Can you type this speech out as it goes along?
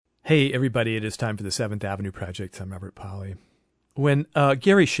Hey, everybody, it is time for the Seventh Avenue Project. I'm Robert Polly. When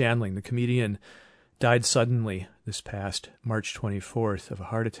Garry Shandling, the comedian, died suddenly this past March 24th of a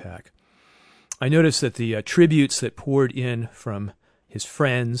heart attack, I noticed that the tributes that poured in from his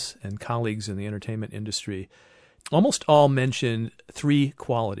friends and colleagues in the entertainment industry almost all mentioned three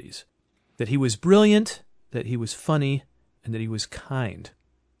qualities: that he was brilliant, that he was funny, and that he was kind.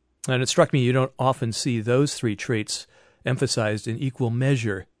 And it struck me you don't often see those three traits emphasized in equal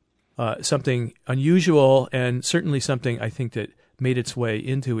measure. Something unusual, and certainly something I think that made its way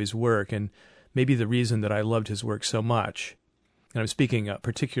into his work, and maybe the reason that I loved his work so much. And I'm speaking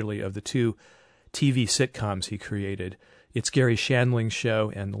particularly of the two TV sitcoms he created. It's Garry Shandling's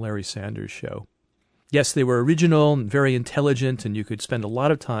show and the Larry Sanders Show. Yes, they were original and very intelligent, and you could spend a lot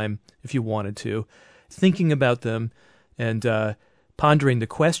of time, if you wanted to, thinking about them and pondering the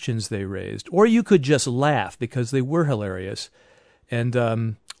questions they raised. Or you could just laugh because they were hilarious.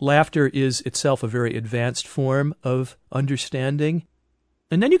 And laughter is itself a very advanced form of understanding.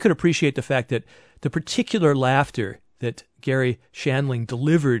 And then you could appreciate the fact that the particular laughter that Garry Shandling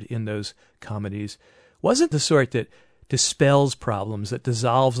delivered in those comedies wasn't the sort that dispels problems, that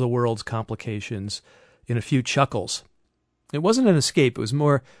dissolves the world's complications in a few chuckles. It wasn't an escape. It was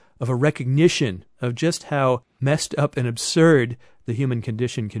more of a recognition of just how messed up and absurd the human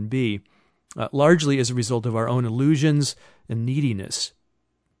condition can be, largely as a result of our own illusions and neediness.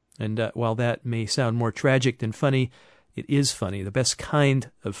 And while that may sound more tragic than funny, it is funny, the best kind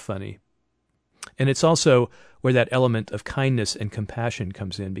of funny. And it's also where that element of kindness and compassion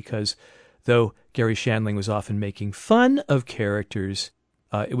comes in, because though Garry Shandling was often making fun of characters,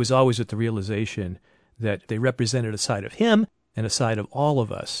 it was always with the realization that they represented a side of him and a side of all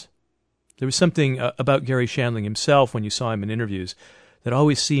of us. There was something about Garry Shandling himself when you saw him in interviews that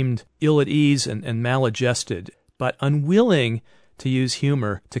always seemed ill at ease and maladjusted, but unwilling to use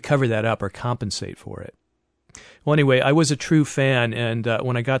humor to cover that up or compensate for it. Well, anyway, I was a true fan, and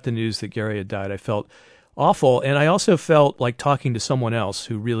when I got the news that Garry had died, I felt awful, and I also felt like talking to someone else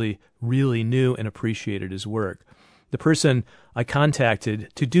who really, really knew and appreciated his work. The person I contacted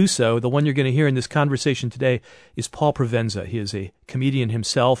to do so, the one you're going to hear in this conversation today, is Paul Provenza. He is a comedian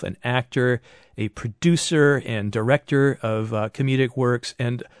himself, an actor, a producer and director of comedic works,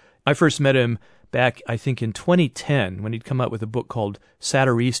 and I first met him back, I think, in 2010 when he'd come out with a book called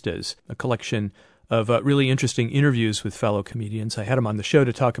Satiristas, a collection of really interesting interviews with fellow comedians. I had him on the show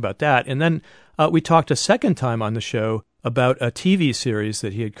to talk about that, and then we talked a second time on the show about a TV series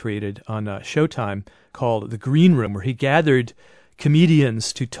that he had created on Showtime called The Green Room, where he gathered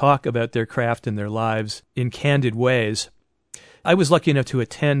comedians to talk about their craft and their lives in candid ways. I was lucky enough to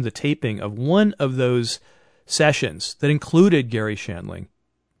attend the taping of one of those sessions that included Garry Shandling.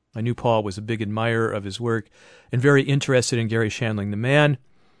 I knew Paul was a big admirer of his work and very interested in Garry Shandling the man,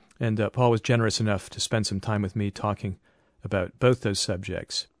 and Paul was generous enough to spend some time with me talking about both those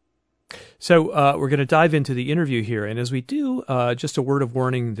subjects. So we're going to dive into the interview here, and as we do, just a word of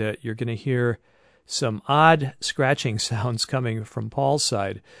warning that you're going to hear some odd scratching sounds coming from Paul's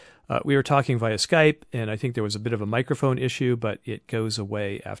side. We were talking via Skype, and I think there was a bit of a microphone issue, but it goes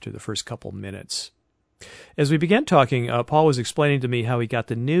away after the first couple minutes. As we began talking, Paul was explaining to me how he got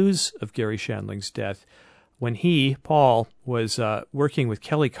the news of Garry Shandling's death when he, Paul, was working with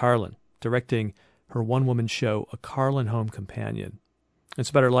Kelly Carlin, directing her one-woman show, A Carlin Home Companion. It's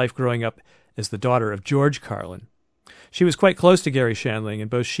about her life growing up as the daughter of George Carlin. She was quite close to Garry Shandling, and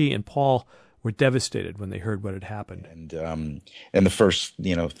both she and Paul were devastated when they heard what had happened. And the first,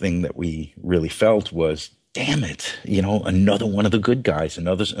 thing that we really felt was, damn it, another one of the good guys,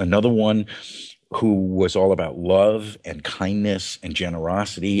 another one who was all about love and kindness and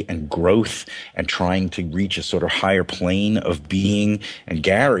generosity and growth and trying to reach a sort of higher plane of being. And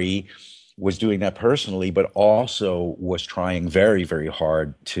Garry was doing that personally, but also was trying very, very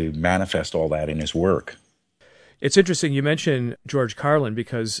hard to manifest all that in his work. It's interesting you mention George Carlin,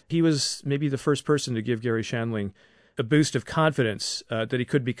 because he was maybe the first person to give Garry Shandling a boost of confidence that he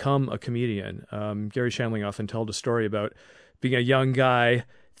could become a comedian. Garry Shandling often told a story about being a young guy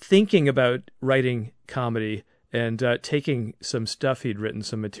thinking about writing comedy and taking some stuff he'd written,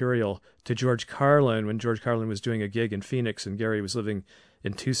 some material, to George Carlin when George Carlin was doing a gig in Phoenix and Garry was living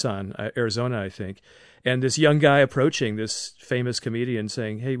in Tucson, Arizona, I think. And this young guy approaching this famous comedian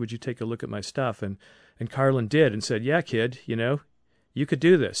saying, hey, would you take a look at my stuff? And Carlin did and said, yeah, kid, you could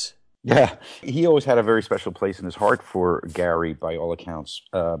do this. Yeah, he always had a very special place in his heart for Garry, by all accounts.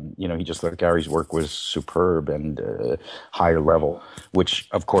 He just thought Garry's work was superb and higher level, which,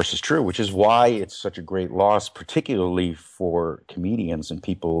 of course, is true, which is why it's such a great loss, particularly for comedians and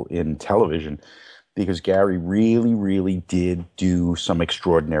people in television, because Garry really, really did do some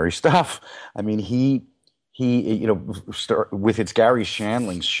extraordinary stuff. I mean, he with its Garry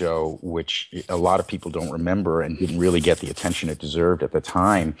Shandling's show, which a lot of people don't remember and didn't really get the attention it deserved at the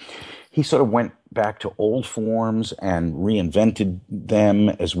time. He sort of went back to old forms and reinvented them,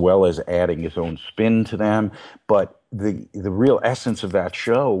 as well as adding his own spin to them. But the real essence of that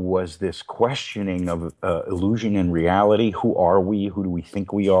show was this questioning of illusion and reality. Who are we? Who do we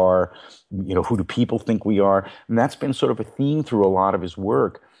think we are? Who do people think we are? And that's been sort of a theme through a lot of his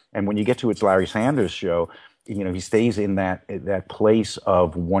work. And when you get to its Larry Sanders Show, he stays in that place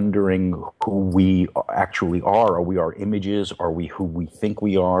of wondering who we actually are. Are we our images? Are we who we think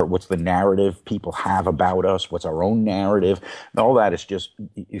we are? What's the narrative people have about us? What's our own narrative? And all that is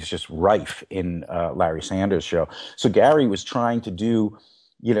just rife in Larry Sanders Show. So Garry was trying to do,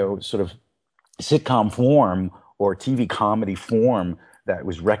 sort of sitcom form or TV comedy form that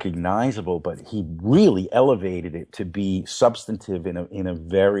was recognizable, but he really elevated it to be substantive in a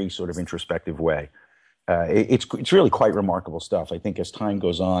very sort of introspective way. It's really quite remarkable stuff. I think as time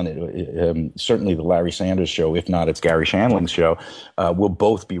goes on, certainly the Larry Sanders Show, if not its Garry Shandling Show, will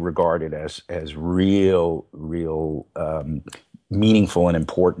both be regarded as real meaningful and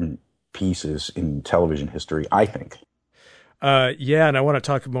important pieces in television history, I think. Yeah, and I want to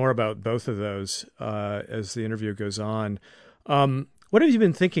talk more about both of those as the interview goes on. What have you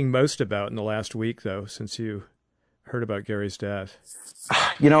been thinking most about in the last week, though, since you heard about Garry's death?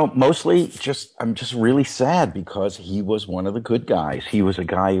 Mostly I'm just really sad because he was one of the good guys. He was a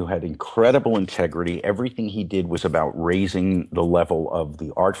guy who had incredible integrity. Everything he did was about raising the level of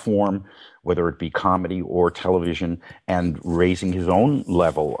the art form, whether it be comedy or television, and raising his own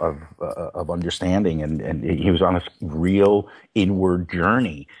level of understanding. And he was on a real inward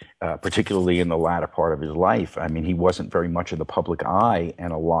journey, particularly in the latter part of his life. I mean, he wasn't very much in the public eye,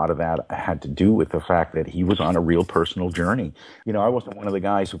 and a lot of that had to do with the fact that he was on a real personal journey. I wasn't one of the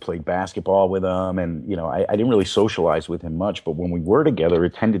guys who played basketball with him, and, I didn't really socialize with him much, but when we were together,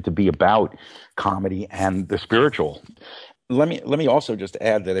 it tended to be about comedy and the spiritual. Let me also just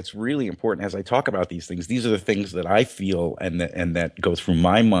add that it's really important as I talk about these things. These are the things that I feel and that go through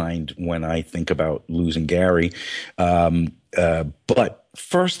my mind when I think about losing Garry. But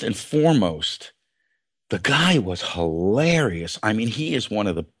first and foremost, the guy was hilarious. I mean, he is one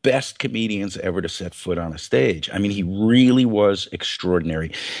of the best comedians ever to set foot on a stage. I mean, he really was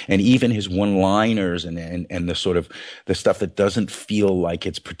extraordinary. And even his one-liners and the sort of the stuff that doesn't feel like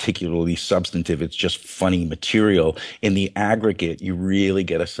it's particularly substantive, it's just funny material. In the aggregate, you really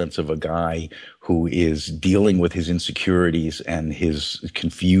get a sense of a guy who is dealing with his insecurities and his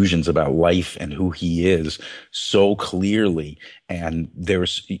confusions about life and who he is so clearly. And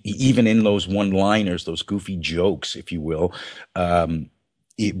there's, even in those one-liners, those goofy jokes, if you will,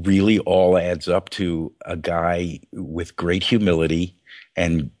 it really all adds up to a guy with great humility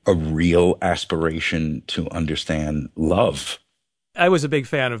and a real aspiration to understand love. I was a big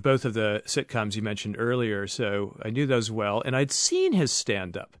fan of both of the sitcoms you mentioned earlier, so I knew those well, and I'd seen his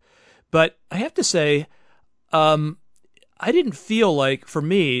stand-up. But I have to say, I didn't feel like, for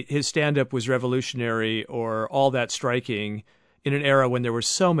me, his stand-up was revolutionary or all that striking in an era when there were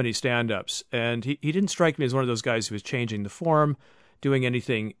so many stand-ups. And he didn't strike me as one of those guys who was changing the form, doing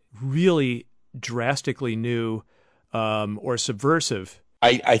anything really drastically new or subversive.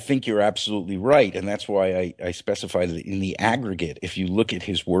 I think you're absolutely right. And that's why I specified that in the aggregate, if you look at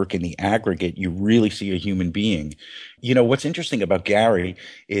his work in the aggregate, you really see a human being. What's interesting about Garry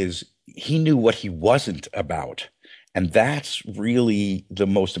is he knew what he wasn't about. And that's really the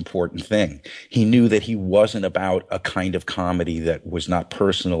most important thing. He knew that he wasn't about a kind of comedy that was not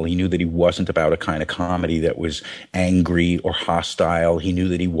personal. He knew that he wasn't about a kind of comedy that was angry or hostile. He knew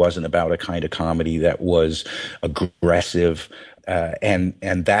that he wasn't about a kind of comedy that was aggressive. And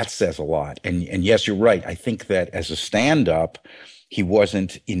that says a lot. And yes, you're right. I think that as a stand-up, he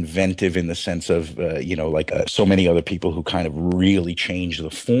wasn't inventive in the sense of, like so many other people who kind of really changed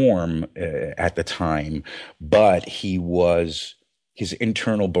the form at the time. But his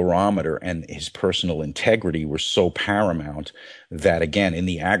internal barometer and his personal integrity were so paramount that, again, in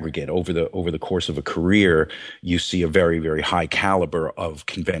the aggregate, over the course of a career, you see a very, very high caliber of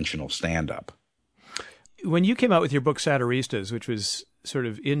conventional stand-up. When you came out with your book, Satiristas, which was sort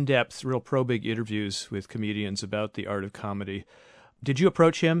of in-depth, real pro-big interviews with comedians about the art of comedy, did you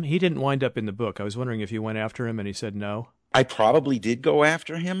approach him? He didn't wind up in the book. I was wondering if you went after him and he said no. I probably did go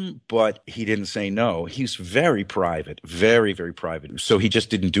after him, but he didn't say no. He's very private, very, very private. So he just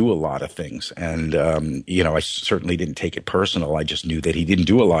didn't do a lot of things. And, I certainly didn't take it personal. I just knew that he didn't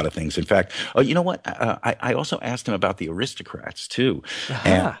do a lot of things. In fact, oh, you know what? I also asked him about the aristocrats too. Uh-huh.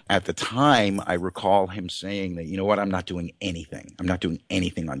 And at the time, I recall him saying that, you know what? I'm not doing anything. I'm not doing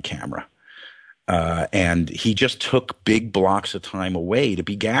anything on camera. And he just took big blocks of time away to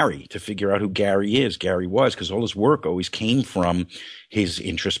be Garry, to figure out who Garry was, because all his work always came from his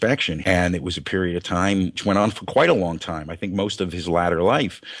introspection. And it was a period of time which went on for quite a long time. I think most of his latter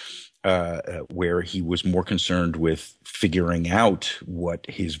life, where he was more concerned with figuring out what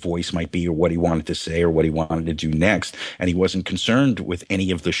his voice might be or what he wanted to say or what he wanted to do next. And he wasn't concerned with any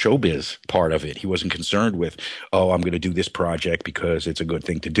of the showbiz part of it. He wasn't concerned with, oh, I'm going to do this project because it's a good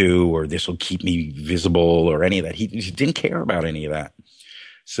thing to do, or this will keep me visible, or any of that. He didn't care about any of that.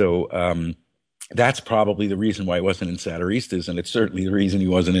 So, that's probably the reason why he wasn't in Satiristas, and it's certainly the reason he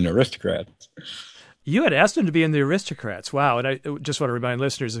wasn't in Aristocrats. You had asked him to be in The Aristocrats. Wow. And I just want to remind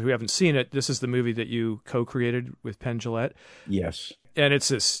listeners who haven't seen it, this is the movie that you co-created with Penn Jillette. Yes. And it's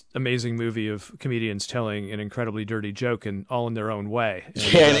this amazing movie of comedians telling an incredibly dirty joke, and all in their own way. And,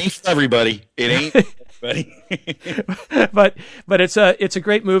 it ain't for everybody. It ain't for everybody. but it's a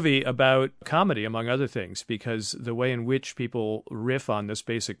great movie about comedy, among other things, because the way in which people riff on this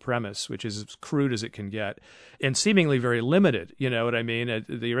basic premise, which is as crude as it can get, and seemingly very limited, you know what I mean?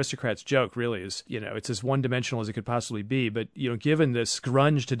 The Aristocrats joke really is, it's as one-dimensional as it could possibly be. But, given this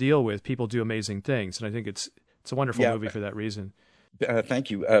grunge to deal with, people do amazing things. And I think it's a wonderful movie for that reason. Thank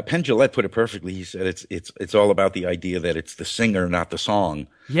you. Penn Jillette put it perfectly. He said it's all about the idea that it's the singer, not the song.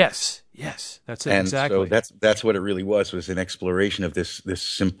 Yes, that's it. And exactly. so that's what it really was an exploration of this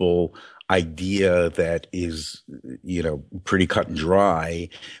simple idea that is, pretty cut and dry,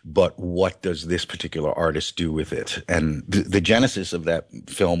 but what does this particular artist do with it? And the genesis of that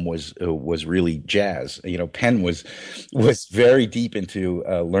film was really jazz. Penn was very deep into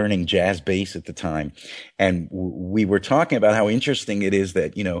learning jazz bass at the time. And we were talking about how interesting it is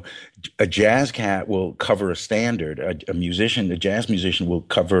that, a jazz cat will cover a standard, a jazz musician will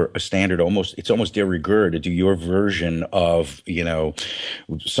cover a standard it's almost de rigueur to do your version of,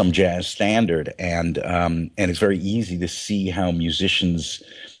 some jazz standard. And it's very easy to see how musicians'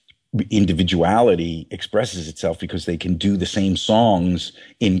 individuality expresses itself because they can do the same songs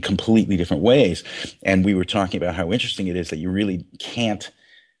in completely different ways. And we were talking about how interesting it is that you really can't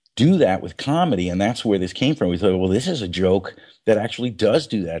do that with comedy. And that's where this came from. We thought, well, this is a joke that actually does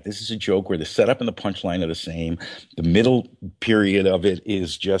do that. This is a joke where the setup and the punchline are the same. The middle period of it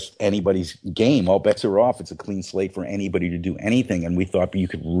is just anybody's game. All bets are off. It's a clean slate for anybody to do anything. And we thought you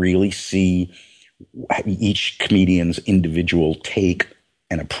could really see each comedian's individual take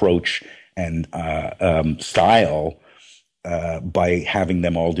and approach and style by having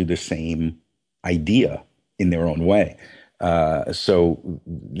them all do the same idea in their own way. So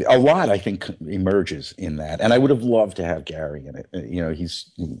a lot, I think, emerges in that. And I would have loved to have Garry in it.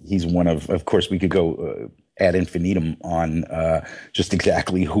 He's one of course, we could go ad infinitum on just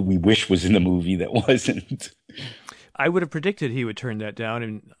exactly who we wish was in the movie that wasn't. I would have predicted he would turn that down,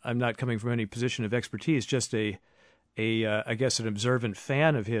 and I'm not coming from any position of expertise, just I guess an observant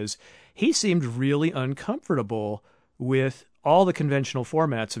fan of his. He seemed really uncomfortable with all the conventional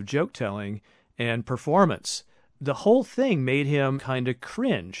formats of joke telling and performance. The whole thing made him kind of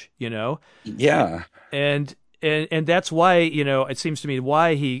cringe, Yeah. And that's why, it seems to me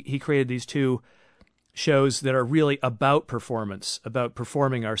why he created these two shows that are really about performance, about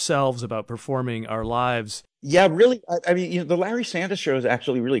performing ourselves, about performing our lives. Yeah, really. I mean, the Larry Sanders Show is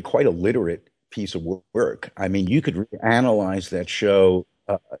actually really quite a literate piece of work. I mean, you could analyze that show,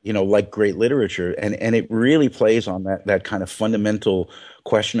 like great literature, and it really plays on that kind of fundamental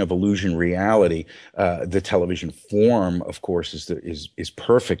question of illusion reality. The television form, of course, is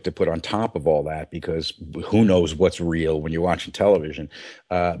perfect to put on top of all that, because who knows what's real when you're watching television.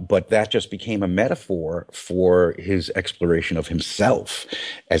 But that just became a metaphor for his exploration of himself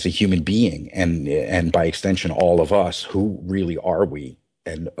as a human being, and by extension, all of us. Who really are we?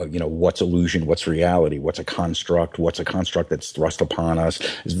 And, what's illusion? What's reality? What's a construct? What's a construct that's thrust upon us?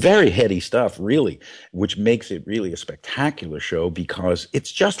 It's very heady stuff, really, which makes it really a spectacular show because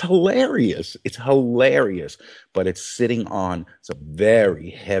it's just hilarious. It's hilarious, but it's sitting on some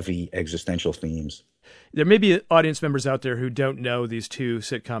very heavy existential themes. There may be audience members out there who don't know these two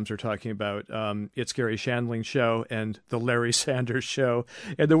sitcoms we're talking about. It's Garry Shandling Show and The Larry Sanders Show.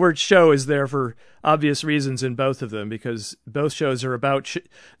 And the word show is there for obvious reasons in both of them, because both shows are about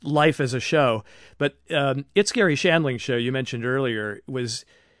life as a show. But It's Garry Shandling Show, you mentioned earlier,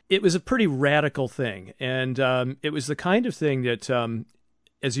 it was a pretty radical thing. And it was the kind of thing that,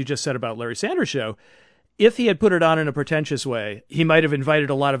 as you just said about Larry Sanders' show, if he had put it on in a pretentious way, he might have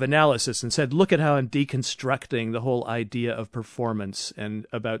invited a lot of analysis and said, look at how I'm deconstructing the whole idea of performance and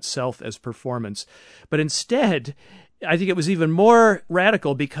about self as performance. But instead, I think it was even more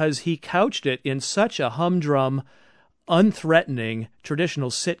radical because he couched it in such a humdrum, unthreatening, traditional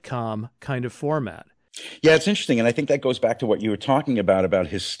sitcom kind of format. Yeah, it's interesting. And I think that goes back to what you were talking about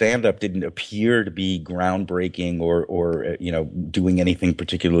his stand-up didn't appear to be groundbreaking or doing anything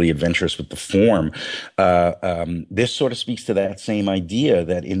particularly adventurous with the form. This sort of speaks to that same idea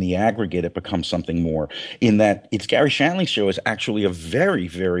that in the aggregate, it becomes something more. In that it's Garry Shandling's show is actually a very,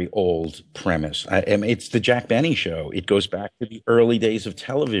 very old premise. It's the Jack Benny show. It goes back to the early days of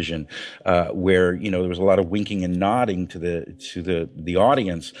television, where, there was a lot of winking and nodding to the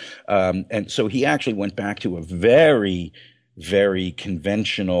audience. And so he actually went back to a very, very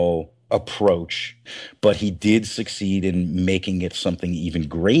conventional approach, but he did succeed in making it something even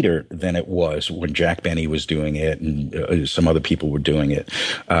greater than it was when Jack Benny was doing it and some other people were doing it.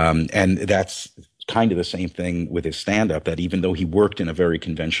 And that's kind of the same thing with his stand-up, that even though he worked in a very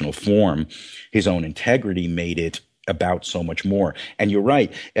conventional form, his own integrity made it about so much more. And you're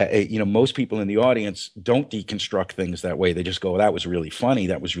right. Most people in the audience don't deconstruct things that way. They just go, that was really funny.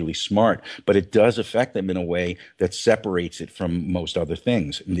 That was really smart. But it does affect them in a way that separates it from most other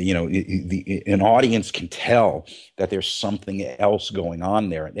things. An audience can tell that there's something else going on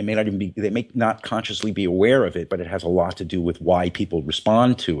there. They may not consciously be aware of it, but it has a lot to do with why people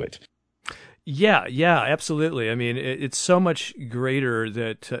respond to it. Yeah, absolutely. I mean, it's so much greater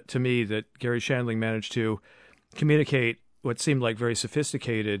that to me that Garry Shandling managed to communicate what seemed like very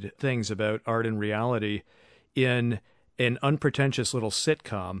sophisticated things about art and reality in an unpretentious little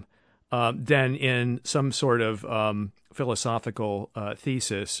sitcom than in some sort of philosophical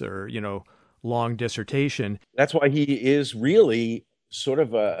thesis or, long dissertation. That's why he is really sort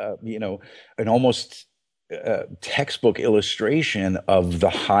of an almost textbook illustration of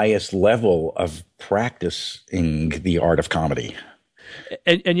the highest level of practicing the art of comedy.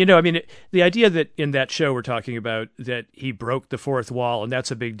 And the idea that in that show we're talking about that he broke the fourth wall, and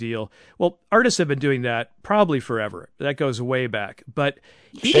that's a big deal. Well, artists have been doing that probably forever. That goes way back. But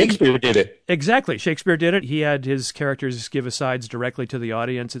Shakespeare did it. Exactly. Shakespeare did it. He had his characters give asides directly to the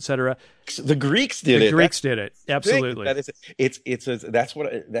audience, etc. The Greeks did it. The Greeks did it. Absolutely.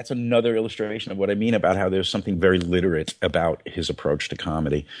 That's another illustration of what I mean about how there's something very literate about his approach to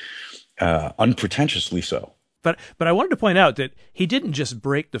comedy, unpretentiously so. But I wanted to point out that he didn't just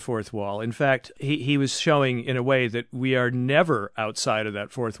break the fourth wall. In fact, he was showing in a way that we are never outside of that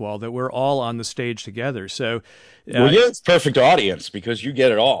fourth wall, that we're all on the stage together. So, it's perfect audience because you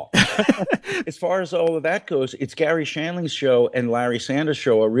get it all. As far as all of that goes, it's Garry Shandling's show and Larry Sanders'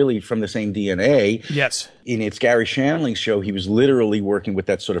 show are really from the same DNA. Yes. In It's Garry Shandling's show, he was literally working with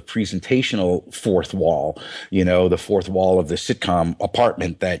that sort of presentational fourth wall, the fourth wall of the sitcom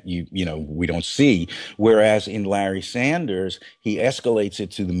apartment that we don't see. Whereas in Larry Sanders, he escalates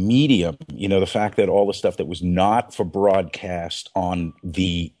it to the medium, the fact that all the stuff that was not for broadcast on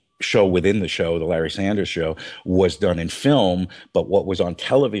the show within the show, the Larry Sanders show, was done in film, but what was on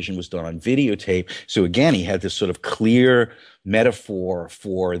television was done on videotape. So again, he had this sort of clear metaphor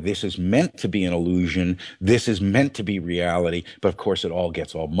for this is meant to be an illusion, this is meant to be reality, but of course it all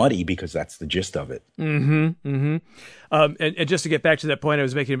gets all muddy because that's the gist of it. And just to get back to that point I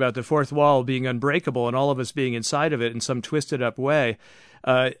was making about the fourth wall being unbreakable and all of us being inside of it in some twisted up way,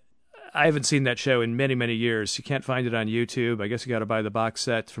 I haven't seen that show in many, many years. You can't find it on YouTube. I guess you got to buy the box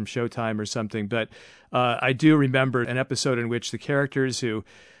set from Showtime or something. But I do remember an episode in which the characters who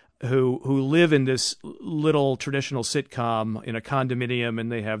live in this little traditional sitcom in a condominium, and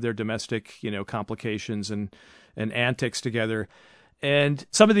they have their domestic, complications and antics together. And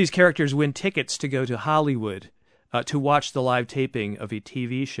some of these characters win tickets to go to Hollywood to watch the live taping of a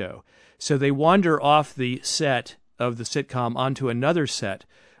TV show. So they wander off the set of the sitcom onto another set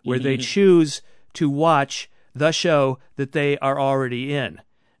where they choose to watch the show that they are already in.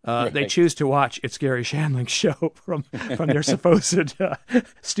 Right. They choose to watch It's Garry Shandling's show from their supposed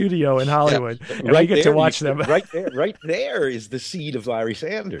studio in Hollywood. Yeah. And we get to watch them. Right there is the seed of Larry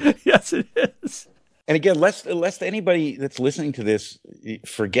Sanders. Yes, it is. And again, lest anybody that's listening to this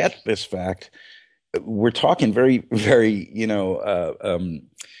forget this fact, we're talking very, very,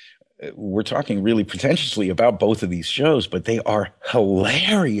 we're talking really pretentiously about both of these shows, but they are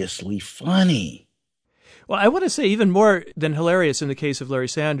hilariously funny. Well, I want to say even more than hilarious in the case of Larry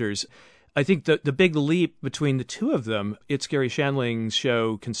Sanders. I think the big leap between the two of them, It's Garry Shandling's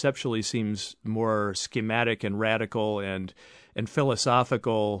show conceptually seems more schematic and radical and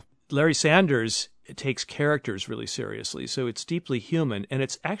philosophical Larry Sanders takes characters really seriously, so it's deeply human, and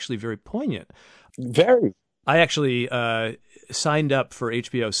it's actually very poignant. Very. I actually signed up for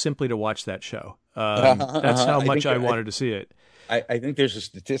HBO simply to watch that show. That's how much I wanted to see it. I think there's a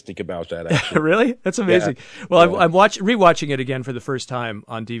statistic about that, actually. Really? That's amazing. Yeah. Well, I'm rewatching it again for the first time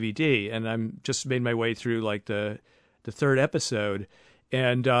on DVD, and I'm just made my way through like the third episode,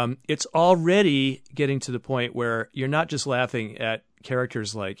 and it's already getting to the point where you're not just laughing at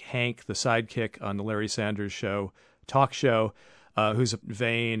characters like Hank, the sidekick on the Larry Sanders talk show, who's a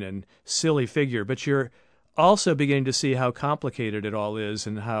vain and silly figure, but you're also beginning to see how complicated it all is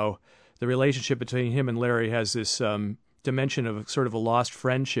and how the relationship between him and Larry has this dimension of sort of a lost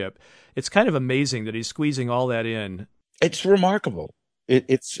friendship. It's kind of amazing that he's squeezing all that in. It's remarkable.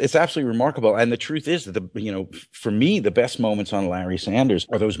 It's absolutely remarkable. And the truth is that for me, the best moments on Larry Sanders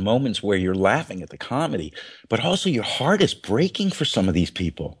are those moments where you're laughing at the comedy, but also your heart is breaking for some of these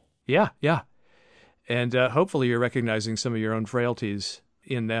people. Yeah, yeah. And hopefully you're recognizing some of your own frailties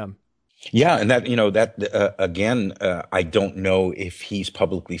in them. Yeah, and again, I don't know if he's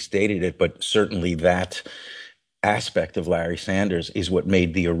publicly stated it, but certainly that aspect of Larry Sanders is what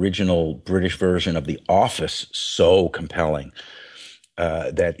made the original British version of The Office so compelling.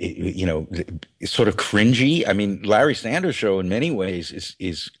 That it's sort of cringy. I mean, Larry Sanders' show in many ways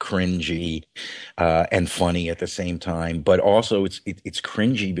is cringy and funny at the same time, but also it's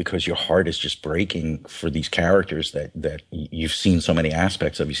cringy because your heart is just breaking for these characters that you've seen so many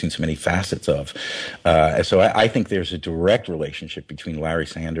aspects of, you've seen so many facets of. So I think there's a direct relationship between Larry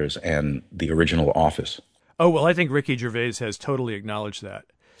Sanders and the original Office. Oh, well, I think Ricky Gervais has totally acknowledged that.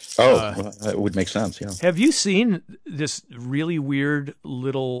 Well, that would make sense, yeah. Have you seen this really weird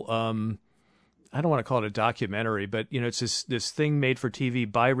little, I don't want to call it a documentary, but, it's this thing made for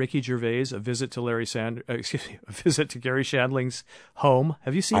TV by Ricky Gervais, a visit to a visit to Garry Shandling's home.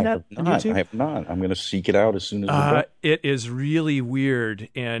 Have you seen that on YouTube? I have not. I'm going to seek it out as soon as we're done. It is really weird.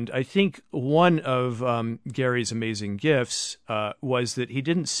 And I think one of Gary's amazing gifts was that he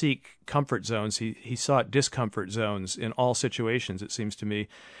didn't seek comfort zones. He sought discomfort zones in all situations, it seems to me.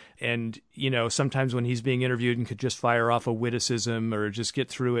 And, sometimes when he's being interviewed and could just fire off a witticism or just get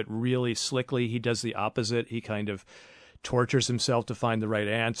through it really slickly, he does the opposite. He kind of tortures himself to find the right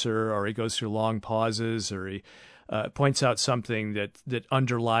answer, or he goes through long pauses, or he points out something that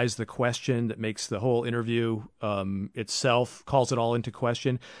underlies the question that makes the whole interview itself, calls it all into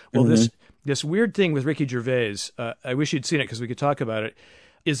question. Well, this weird thing with Ricky Gervais, I wish you'd seen it because we could talk about it,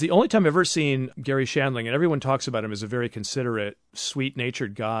 is the only time I've ever seen Garry Shandling, and everyone talks about him as a very considerate,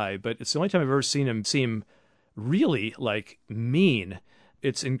 sweet-natured guy, but it's the only time I've ever seen him seem really, mean.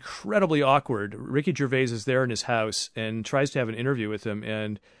 It's incredibly awkward. Ricky Gervais is there in his house and tries to have an interview with him,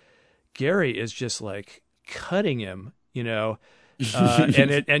 and Garry is just, cutting him, and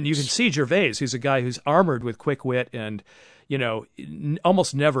you can see Gervais, who's a guy who's armored with quick wit and,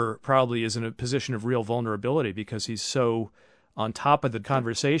 almost never probably is in a position of real vulnerability because he's so on top of the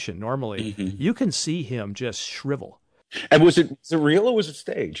conversation normally. Mm-hmm. You can see him just shrivel. And was it real or was it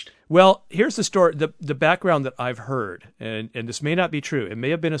staged? Well, here's the story, the background that I've heard, and this may not be true. It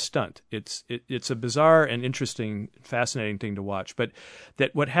may have been a stunt. It's a bizarre and interesting, fascinating thing to watch. But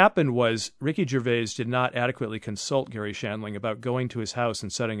that what happened was Ricky Gervais did not adequately consult Garry Shandling about going to his house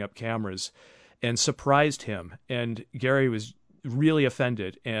and setting up cameras, and surprised him. And Garry was really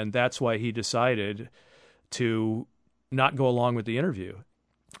offended, and that's why he decided to not go along with the interview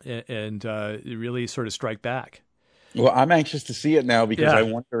and really sort of strike back. Well, I'm anxious to see it now because I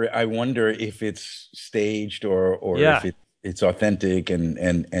wonder if it's staged or if it's authentic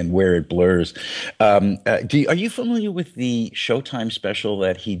and where it blurs. Are you familiar with the Showtime special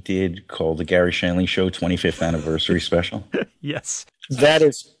that he did called the Garry Shandling Show 25th Anniversary Special? Yes. That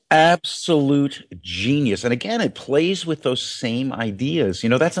is absolute genius. And again, it plays with those same ideas.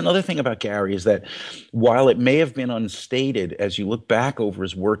 That's another thing about Garry is that while it may have been unstated, as you look back over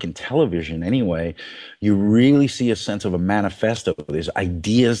his work in television anyway, you really see a sense of a manifesto. There's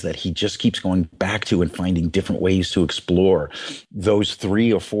ideas that he just keeps going back to and finding different ways to explore. Those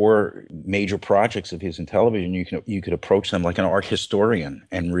 3 or 4 major projects of his in television, you could approach them like an art historian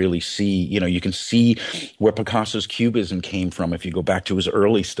and really see, you can see where Picasso's Cubism came from if you go back to his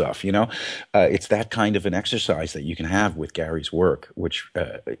early stuff. It's that kind of an exercise that you can have with Gary's work, which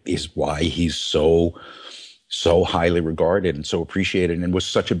is why he's so highly regarded and so appreciated, and was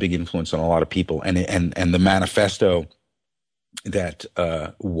such a big influence on a lot of people. And the manifesto that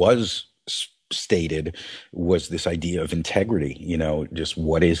was stated was this idea of integrity, just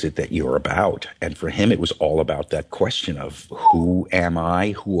what is it that you're about? And for him, it was all about that question of who am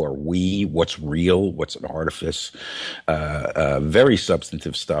I? Who are we? What's real? What's an artifice? Very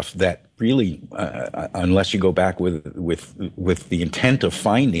substantive stuff that really, unless you go back with the intent of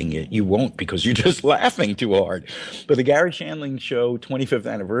finding it, you won't, because you're just laughing too hard. But the Garry Shandling Show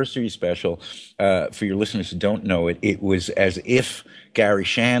 25th anniversary special, for your listeners who don't know it, it was as if Garry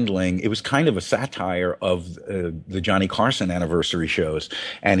Shandling, it was kind of a satire of the Johnny Carson anniversary shows.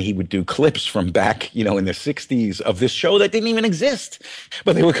 And he would do clips from back, in the 60s of this show that didn't even exist.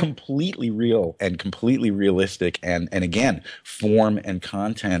 But they were completely real and completely realistic. And again, form and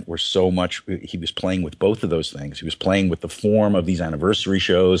content were so much, he was playing with both of those things. He was playing with the form of these anniversary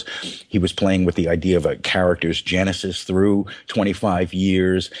shows. He was playing with the idea of a character's genesis through 25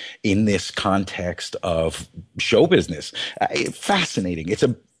 years in this context of show business. Fascinating. It's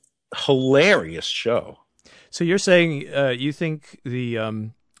a hilarious show. So you're saying you think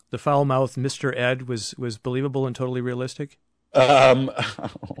the foul-mouthed Mr. Ed was believable and totally realistic? Are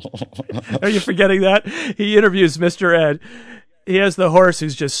you forgetting that? He interviews Mr. Ed. He has the horse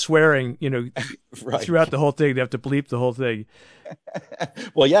who's just swearing, right, throughout the whole thing. They have to bleep the whole thing.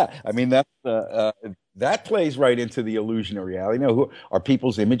 Well, yeah. I mean, that plays right into the illusion of reality. Who are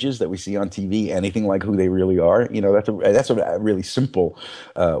people's images that we see on TV anything like who they really are? That's a really simple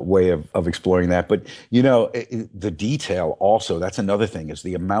way of exploring that. But, the detail also, that's another thing, is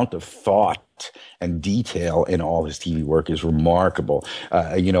the amount of thought and detail in all his TV work is remarkable.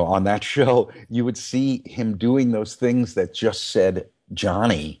 On that show, you would see him doing those things that just said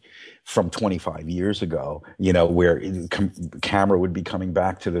Johnny from 25 years ago, where camera would be coming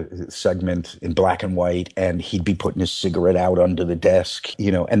back to the segment in black and white, and he'd be putting his cigarette out under the desk,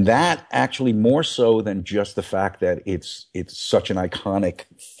 and that actually more so than just the fact that it's such an iconic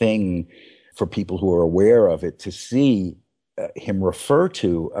thing for people who are aware of it to see him refer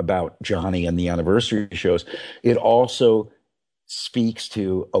to about Johnny and the anniversary shows. It also speaks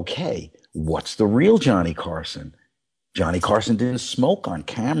to, okay, what's the real Johnny Carson? Johnny Carson didn't smoke on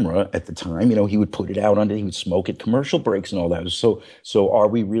camera at the time. He would put it out he would smoke at commercial breaks and all that. So are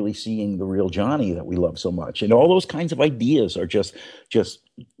we really seeing the real Johnny that we love so much? And all those kinds of ideas are just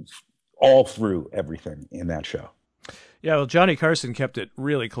all through everything in that show. Yeah, well, Johnny Carson kept it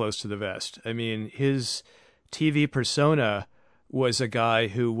really close to the vest. I mean, his TV persona was a guy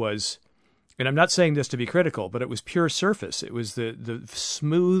who was, and I'm not saying this to be critical, but it was pure surface. It was the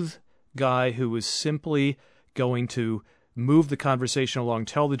smooth guy who was simply going to move the conversation along,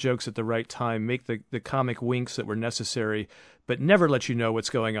 tell the jokes at the right time, make the comic winks that were necessary, but never let you know what's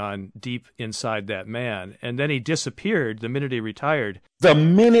going on deep inside that man. And then he disappeared the minute he retired. The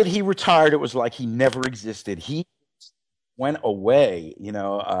minute he retired, it was like he never existed. He went away.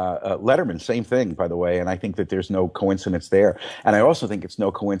 Letterman, same thing, by the way. And I think that there's no coincidence there. And I also think it's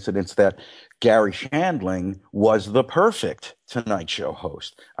no coincidence that Garry Shandling was the perfect Tonight Show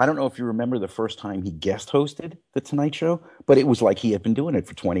host. I don't know if you remember the first time he guest hosted the Tonight Show, but it was like he had been doing it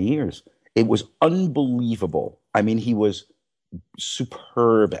for 20 years. It was unbelievable. I mean, he was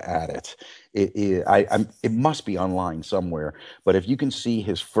superb at it. It must be online somewhere, but if you can see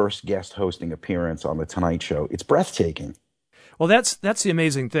his first guest hosting appearance on the Tonight Show, it's breathtaking. Well, that's the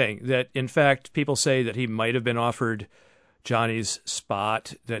amazing thing, that in fact people say that he might have been offered Johnny's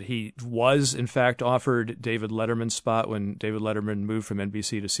spot, that he was in fact offered David Letterman's spot when David Letterman moved from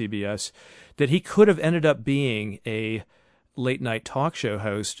NBC to CBS, that he could have ended up being a late night talk show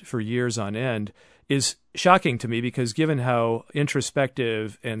host for years on end, is shocking to me, because given how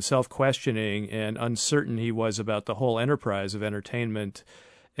introspective and self-questioning and uncertain he was about the whole enterprise of entertainment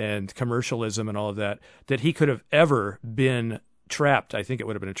and commercialism and all of that, that he could have ever been trapped, I think it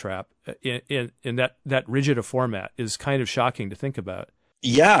would have been a trap, in that rigid a format is kind of shocking to think about.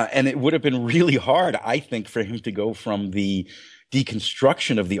 Yeah, and it would have been really hard, I think, for him to go from the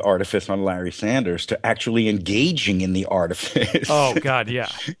deconstruction of the artifice on Larry Sanders to actually engaging in the artifice. Oh God, yeah.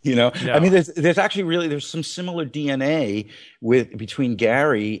 No. I mean, there's some similar DNA between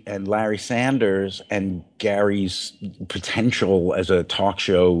Garry and Larry Sanders, and Gary's potential as a talk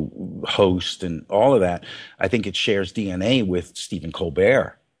show host and all of that. I think it shares DNA with Stephen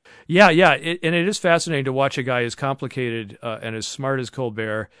Colbert. Yeah. And it is fascinating to watch a guy as complicated and as smart as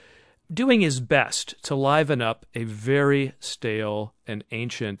Colbert doing his best to liven up a very stale and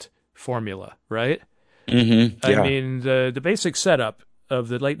ancient formula, right? Mm-hmm. Yeah. I mean, the basic setup of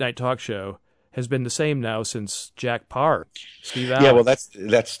the late night talk show has been the same now since Jack Paar, Steve Allen. Yeah, well,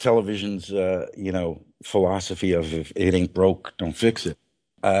 that's television's philosophy of if it ain't broke, don't fix it.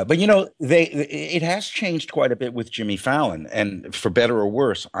 But it has changed quite a bit with Jimmy Fallon, and for better or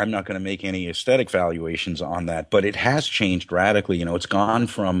worse, I'm not going to make any aesthetic valuations on that, but it has changed radically. It's gone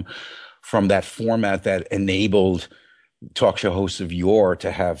from that format that enabled talk show hosts of yore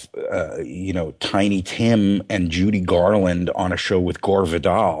to have, Tiny Tim and Judy Garland on a show with Gore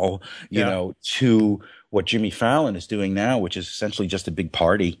Vidal, to what Jimmy Fallon is doing now, which is essentially just a big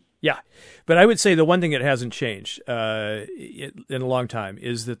party. Yeah. But I would say the one thing that hasn't changed in a long time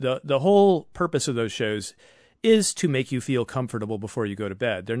is that the whole purpose of those shows is to make you feel comfortable before you go to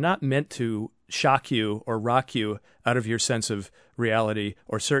bed. They're not meant to shock you or rock you out of your sense of reality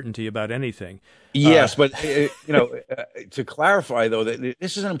or certainty about anything. Yes, but to clarify though, that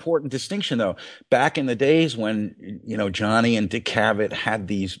this is an important distinction though. Back in the days when Johnny and Dick Cavett had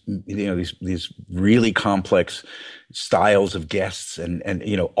these really complex styles of guests and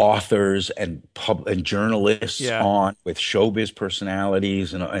authors and journalists on with showbiz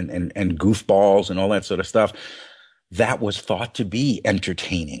personalities and goofballs and all that sort of stuff, that was thought to be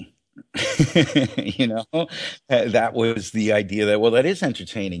entertaining. That was the idea that, well, that is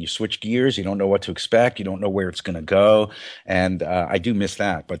entertaining. You switch gears, you don't know what to expect, you don't know where it's going to go, and I do miss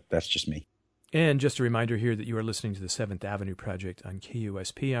that, but that's just me. And just a reminder here that you are listening to the Seventh Avenue Project on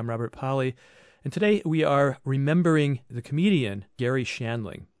KUSP. I'm Robert Polly, and today we are remembering the comedian Garry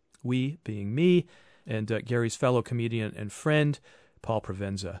Shandling, we being me and Gary's fellow comedian and friend, Paul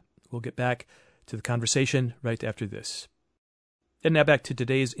Provenza. We'll get back to the conversation right after this. And now back to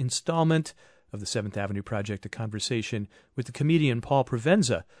today's installment of the Seventh Avenue Project, a conversation with the comedian Paul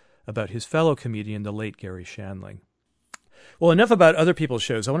Provenza about his fellow comedian, the late Garry Shandling. Well, enough about other people's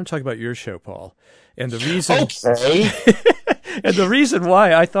shows. I want to talk about your show, Paul. And the reason and the reason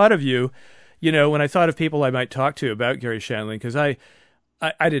why I thought of you, when I thought of people I might talk to about Garry Shandling, because I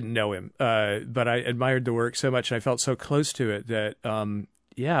didn't know him, but I admired the work so much and I felt so close to it that,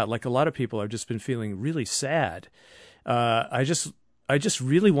 like a lot of people, I've just been feeling really sad. I just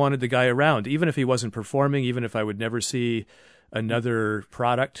really wanted the guy around, even if he wasn't performing, even if I would never see another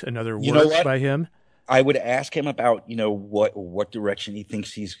product, another work by him. I would ask him about, what direction he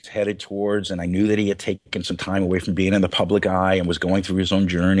thinks he's headed towards. And I knew that he had taken some time away from being in the public eye and was going through his own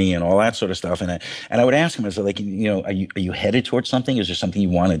journey and all that sort of stuff. And I would ask him, I was like, are you headed towards something? Is there something you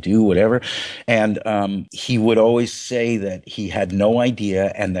want to do, whatever? And he would always say that he had no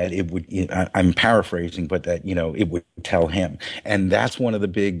idea and that it would, I'm paraphrasing, but that, it would tell him. And that's one of the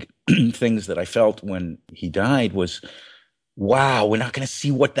big things that I felt when he died was, wow, we're not going to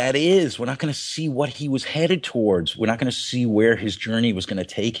see what that is. We're not going to see what he was headed towards. We're not going to see where his journey was going to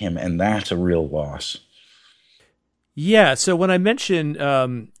take him. And that's a real loss. Yeah. So when I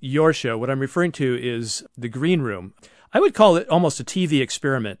mention your show, what I'm referring to is The Green Room. I would call it almost a TV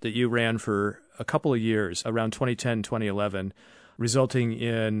experiment that you ran for a couple of years, around 2010, 2011, resulting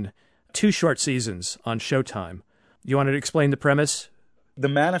in 2 short seasons on Showtime. You want to explain the premise? The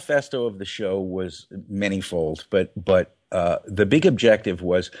manifesto of the show was manyfold, but the big objective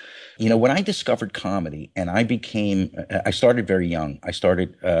was, when I discovered comedy and I started very young. I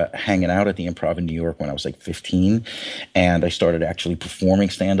started hanging out at the Improv in New York when I was like 15, and I started actually performing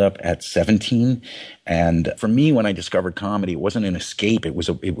stand-up at 17. And for me, when I discovered comedy, it wasn't an escape. It was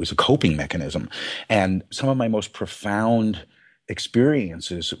a coping mechanism. And some of my most profound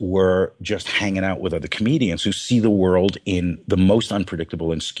experiences were just hanging out with other comedians who see the world in the most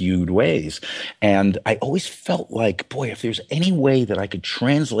unpredictable and skewed ways. And I always felt like, boy, if there's any way that I could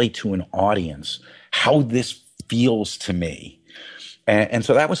translate to an audience how this feels to me. And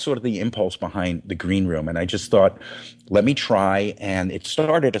so that was sort of the impulse behind The Green Room. And I just thought, let me try. And it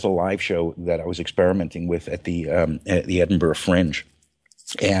started as a live show that I was experimenting with at the Edinburgh Fringe.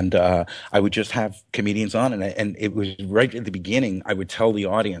 And I would just have comedians on, and it was right at the beginning. I would tell the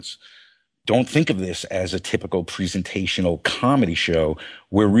audience, don't think of this as a typical presentational comedy show.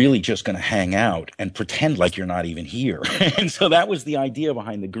 We're really just going to hang out and pretend like you're not even here. And so that was the idea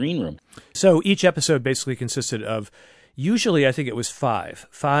behind The Green Room. So each episode basically consisted of, usually I think it was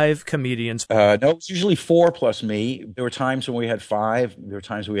five comedians. No, it was usually 4 plus me. There were times when we had 5. There were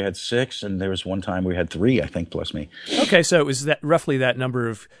times when we had 6. And there was one time we had 3, I think, plus me. Okay, so it was roughly that number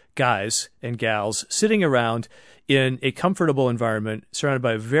of guys and gals sitting around in a comfortable environment, surrounded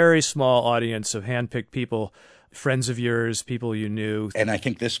by a very small audience of handpicked people, friends of yours, people you knew. And I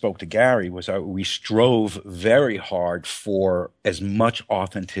think this spoke to Garry, was we strove very hard for as much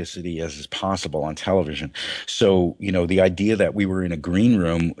authenticity as is possible on television. So, the idea that we were in a green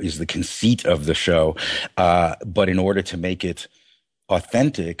room is the conceit of the show. But in order to make it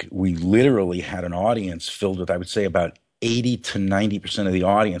authentic, we literally had an audience filled with, I would say, about 80 to 90% of the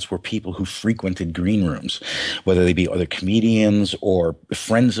audience were people who frequented green rooms, whether they be other comedians or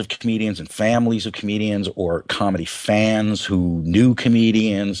friends of comedians and families of comedians or comedy fans who knew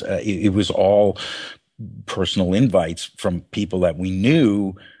comedians. It was all personal invites from people that we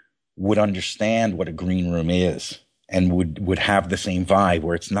knew would understand what a green room is and would have the same vibe,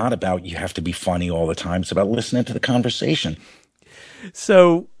 where it's not about you have to be funny all the time. It's about listening to the conversation.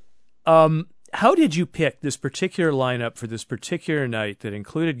 So, how did you pick this particular lineup for this particular night that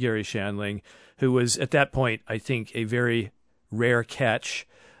included Garry Shandling, who was at that point, I think, a very rare catch,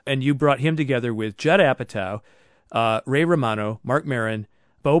 and you brought him together with Judd Apatow, Ray Romano, Marc Maron,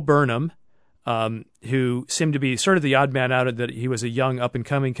 Bo Burnham, who seemed to be sort of the odd man out, of that he was a young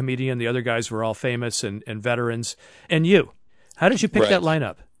up-and-coming comedian. The other guys were all famous and veterans. And you. How did you pick that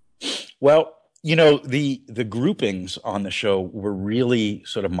lineup? Well, you know, the groupings on the show were really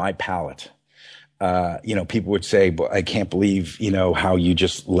sort of my palette. You know, people would say, I can't believe, you know, how you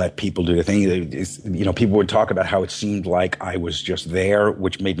just let people do the thing. You know, people would talk about how it seemed like I was just there,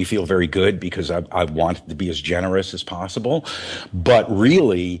 which made me feel very good because I wanted to be as generous as possible. But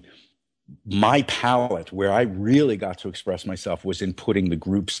really, my palette, where I really got to express myself, was in putting the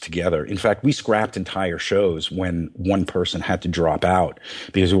groups together. In fact, we scrapped entire shows when one person had to drop out,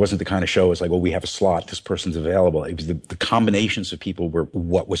 because it wasn't the kind of show. It's like, well, we have a slot, this person's available. It was the combinations of people were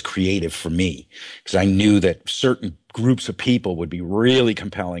what was creative for me, because I knew that certain groups of people would be really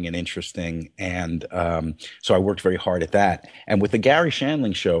compelling and interesting. And so I worked very hard at that. And with the Garry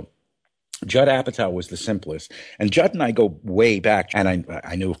Shandling show, Judd Apatow was the simplest. And Judd and I go way back. And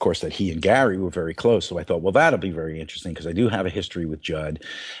I knew, of course, that he and Garry were very close. So I thought, well, that'll be very interesting, because I do have a history with Judd.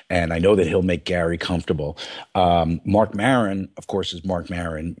 And I know that he'll make Garry comfortable. Marc Maron, of course, is Marc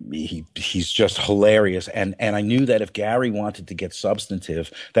Maron. He's just hilarious. And I knew that if Garry wanted to get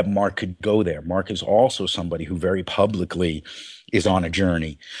substantive, that Marc could go there. Marc is also somebody who very publicly is on a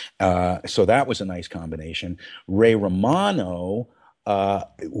journey. So that was a nice combination. Ray Romano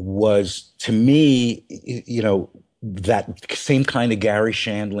was, to me, you know, that same kind of Garry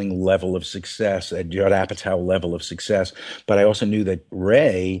Shandling level of success, a Judd Apatow level of success. But I also knew that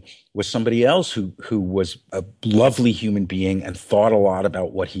Ray was somebody else who was a lovely human being and thought a lot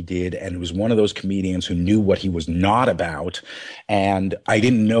about what he did, and was one of those comedians who knew what he was not about. And I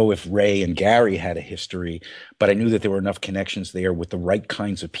didn't know if Ray and Garry had a history, but I knew that there were enough connections there with the right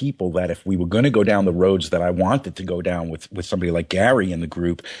kinds of people that if we were going to go down the roads that I wanted to go down with somebody like Garry in the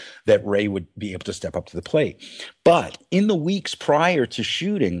group, that Ray would be able to step up to the plate. But in the weeks prior to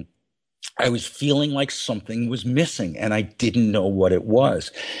shooting, I was feeling like something was missing, and I didn't know what it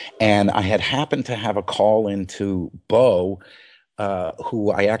was. And I had happened to have a call into Bo,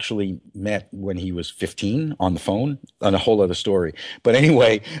 who I actually met when he was 15 on the phone, on a whole other story. But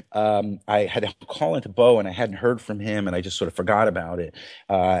anyway, I had a call into Bo, and I hadn't heard from him, and I just sort of forgot about it.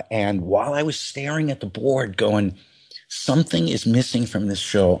 And while I was staring at the board going, something is missing from this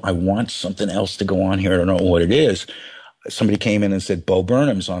show, I want something else to go on here, I don't know what it is, somebody came in and said, Bo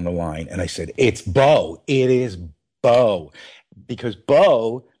Burnham's on the line. And I said, it's Bo. It is Bo. Because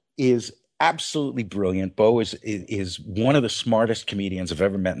Bo is absolutely brilliant. Bo is one of the smartest comedians I've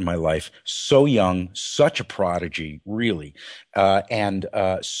ever met in my life. So young, such a prodigy, really, and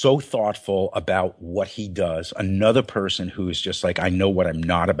so thoughtful about what he does. Another person who is just like, I know what I'm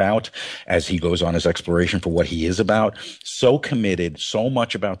not about, as he goes on his exploration for what he is about. So committed, so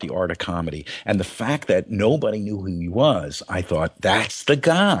much about the art of comedy. And the fact that nobody knew who he was, I thought, that's the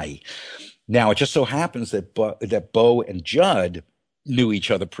guy. Now, it just so happens that Bo and Judd knew each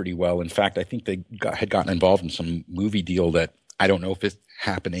other pretty well. In fact, I think they had gotten involved in some movie deal that I don't know if it's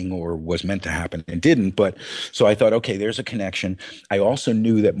happening or was meant to happen and didn't. But so I thought, okay, there's a connection. I also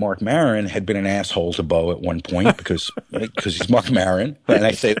knew that Marc Maron had been an asshole to Bo at one point because he's Marc Maron, and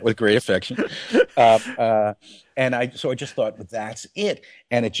I say it with great affection. So I just thought, that's it.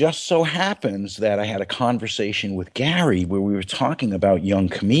 And it just so happens that I had a conversation with Garry where we were talking about young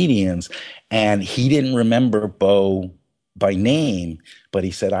comedians, and he didn't remember Bo by name, but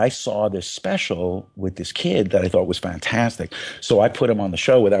he said, I saw this special with this kid that I thought was fantastic. So I put him on the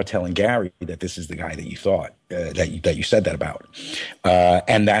show without telling Garry that this is the guy that you thought, that you said that about.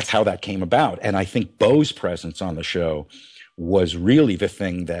 And that's how that came about. And I think Bo's presence on the show was really the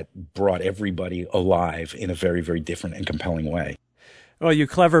thing that brought everybody alive in a very, very different and compelling way. Well, you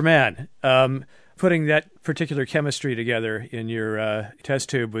clever man. Putting that particular chemistry together in your test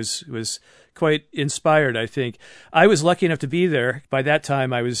tube was quite inspired, I think. I was lucky enough to be there. By that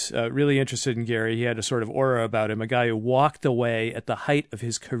time, I was really interested in Garry. He had a sort of aura about him, a guy who walked away at the height of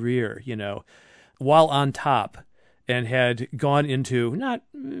his career, you know, while on top, and had gone into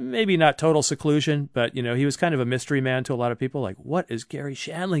maybe not total seclusion, but he was kind of a mystery man to a lot of people. Like, what is Garry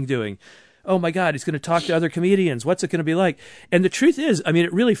Shandling doing? Oh my God, he's going to talk to other comedians. What's it going to be like? And the truth is, I mean,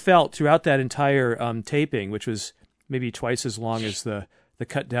 it really felt throughout that entire taping, which was maybe twice as long as the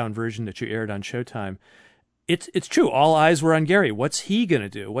cut down version that you aired on Showtime. It's true. All eyes were on Garry. What's he going to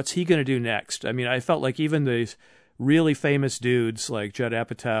do? What's he going to do next? I mean, I felt like even these really famous dudes like Judd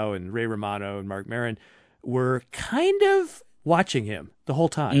Apatow and Ray Romano and Mark Maron were kind of watching him the whole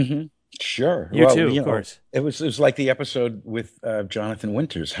time. Mm-hmm. Sure. You too, of course. It was like the episode with Jonathan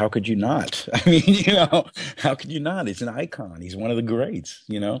Winters. How could you not? I mean, how could you not? He's an icon. He's one of the greats,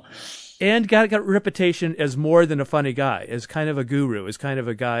 And got a reputation as more than a funny guy, as kind of a guru, as kind of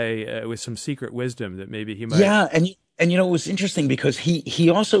a guy with some secret wisdom that maybe he might. Yeah, and it was interesting because he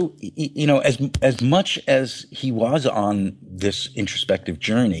also, as much as he was on this introspective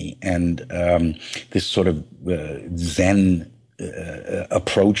journey and this sort of Zen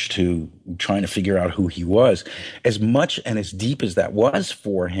approach to trying to figure out who he was, as much and as deep as that was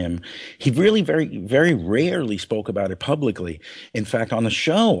for him, he really very, very rarely spoke about it publicly. In fact, on the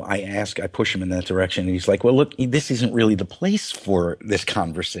show, I push him in that direction, and he's like, well, look, this isn't really the place for this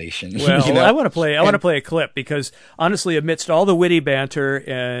conversation. Well, I want to play a clip because honestly, amidst all the witty banter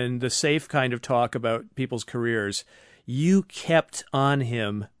and the safe kind of talk about people's careers, you kept on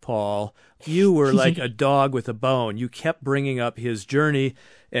him, Paul. You were like a dog with a bone. You kept bringing up his journey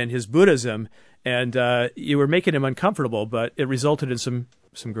and his Buddhism, and you were making him uncomfortable, but it resulted in some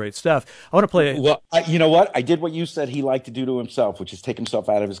great stuff. I want to play. Well, you know what? I did what you said he liked to do to himself, which is take himself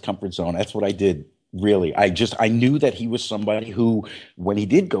out of his comfort zone. That's what I did, really. I knew that he was somebody who, when he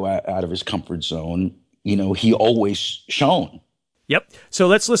did go out of his comfort zone, he always shone. Yep. So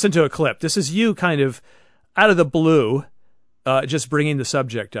let's listen to a clip. This is you kind of out of the blue, just bringing the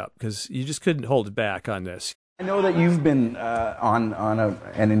subject up because you just couldn't hold it back on this. I know that you've been on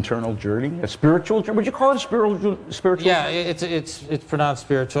an internal journey, a spiritual journey. Would you call it a spiritual? Yeah, it's pronounced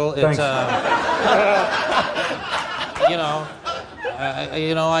spiritual. Thanks.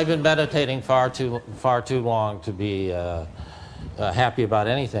 I've been meditating far too long to be happy about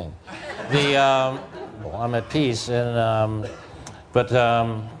anything. I'm at peace, but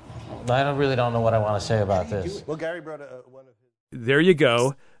I really don't know what I want to say about this. Well, Garry brought one of his. There you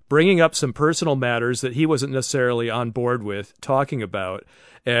go, bringing up some personal matters that he wasn't necessarily on board with talking about.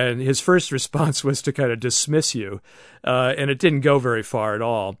 And his first response was to kind of dismiss you, and it didn't go very far at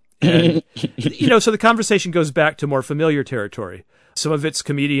all. And, so the conversation goes back to more familiar territory. Some of it's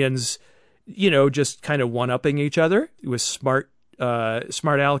comedians, just kind of one-upping each other with smart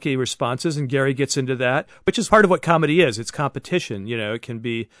alecky responses, and Garry gets into that, which is part of what comedy is. It's competition. It can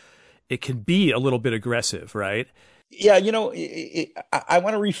be a little bit aggressive, right? Yeah, I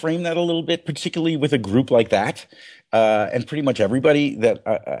want to reframe that a little bit, particularly with a group like that. And pretty much everybody that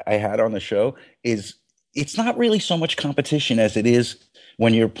I had on the show it's not really so much competition as it is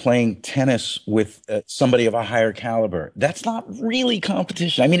when you're playing tennis with somebody of a higher caliber. That's not really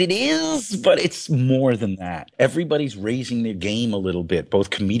competition. I mean, it is, but it's more than that. Everybody's raising their game a little bit, both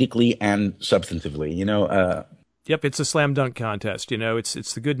comedically and substantively, Yep, it's a slam dunk contest.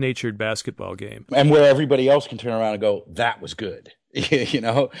 It's the good-natured basketball game. And where everybody else can turn around and go, that was good. They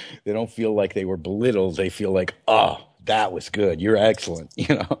don't feel like they were belittled. They feel like, oh, that was good. You're excellent.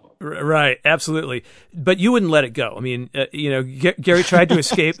 Right, absolutely. But you wouldn't let it go. I mean, Garry tried to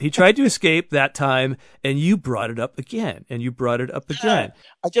escape. He tried to escape that time, and you brought it up again, and you brought it up again.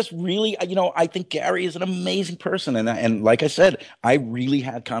 I just really, I think Garry is an amazing person. And like I said, I really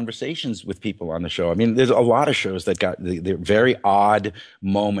had conversations with people on the show. I mean, there's a lot of shows that got they're very odd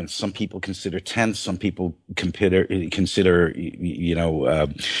moments. Some people consider tense. Some people consider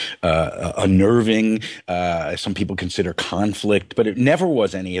unnerving. Some people consider conflict, but it never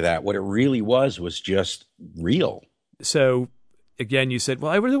was any of that. What it really was just real. So again, you said, well,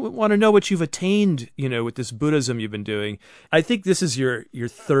 I really want to know what you've attained, with this Buddhism you've been doing. I think this is your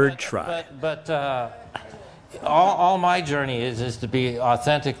third try. But all my journey is to be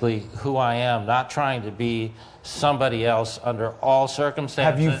authentically who I am, not trying to be somebody else under all circumstances.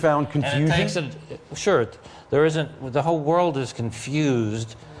 Have you found confusion? Sure. There isn't. The whole world is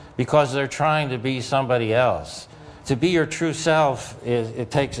confused because they're trying to be somebody else. To be your true self,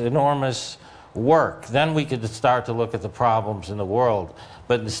 it takes enormous work. Then we could start to look at the problems in the world.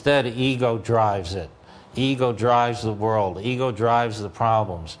 But instead, ego drives it. Ego drives the world. Ego drives the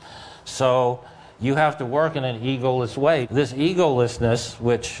problems. So you have to work in an egoless way. This egolessness,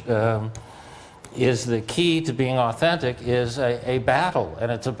 which is the key to being authentic, is a battle.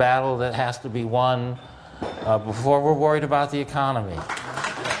 And it's a battle that has to be won before we're worried about the economy.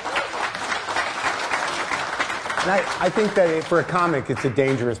 And I think that for a comic, it's a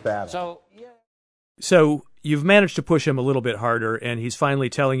dangerous battle. So you've managed to push him a little bit harder, and he's finally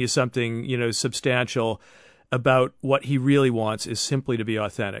telling you something, substantial about what he really wants is simply to be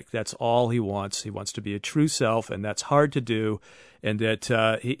authentic. That's all he wants. He wants to be a true self, and that's hard to do. And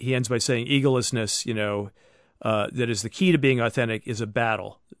that he ends by saying egolessness, that is the key to being authentic, is a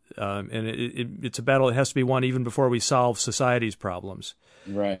battle. And it's a battle that has to be won even before we solve society's problems.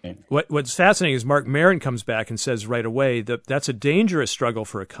 Right. What's fascinating is Mark Maron comes back and says right away that that's a dangerous struggle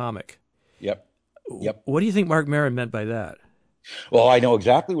for a comic. Yep. What do you think Mark Maron meant by that? Well, I know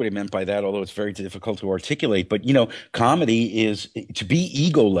exactly what he meant by that, although it's very difficult to articulate. But, comedy is to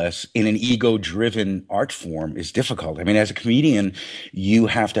be egoless in an ego-driven art form is difficult. I mean, as a comedian, you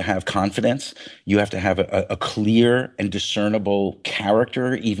have to have confidence. You have to have a clear and discernible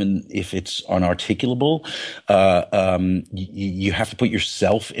character, even if it's unarticulable. You have to put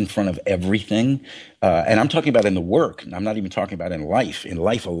yourself in front of everything. And I'm talking about in the work. I'm not even talking about in life. In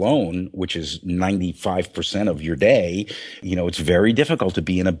life alone, which is 95% of your day, it's very difficult to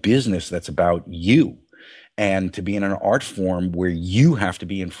be in a business that's about you and to be in an art form where you have to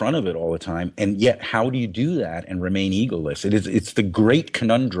be in front of it all the time. And yet, how do you do that and remain egoless? It's the great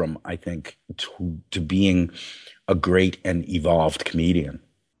conundrum, I think, to being a great and evolved comedian.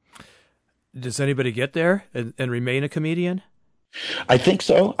 Does anybody get there and remain a comedian? I think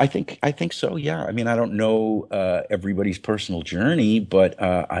so. I think so. Yeah. I mean, I don't know everybody's personal journey, but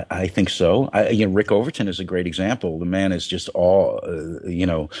I think so. Rick Overton is a great example. The man is just all,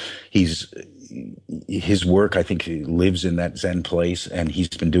 his work, I think, lives in that Zen place, and he's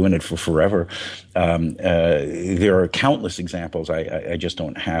been doing it for forever. There are countless examples I just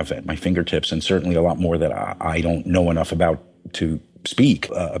don't have at my fingertips, and certainly a lot more that I don't know enough about to speak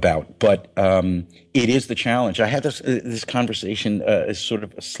about, but it is the challenge. I had this conversation, sort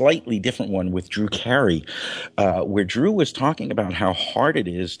of a slightly different one with Drew Carey, where Drew was talking about how hard it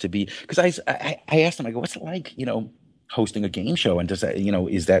is to be. Because I asked him, I go, "What's it like, hosting a game show? And does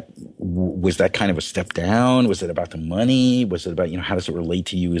that, was that kind of a step down? Was it about the money? Was it about, how does it relate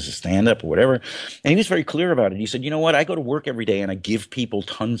to you as a stand-up or whatever?" And he was very clear about it. He said, "You know what? I go to work every day and I give people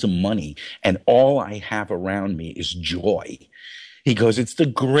tons of money, and all I have around me is joy." He goes, "It's the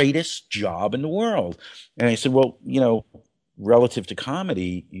greatest job in the world." And I said, "Well, relative to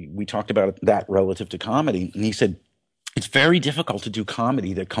comedy," we talked about that relative to comedy. And he said, "It's very difficult to do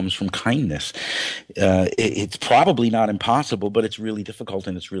comedy that comes from kindness. It's probably not impossible, but it's really difficult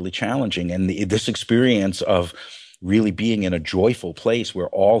and it's really challenging." And this experience of really being in a joyful place where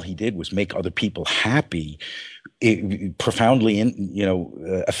all he did was make other people happy, it profoundly,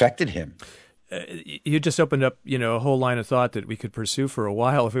 affected him. You just opened up, a whole line of thought that we could pursue for a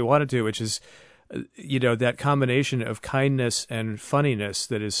while if we wanted to, which is, that combination of kindness and funniness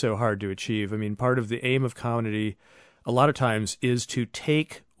that is so hard to achieve. I mean, part of the aim of comedy a lot of times is to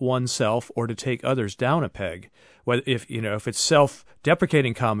take oneself or to take others down a peg. Whether if it's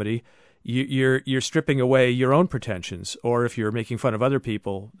self-deprecating comedy, you're stripping away your own pretensions, or if you're making fun of other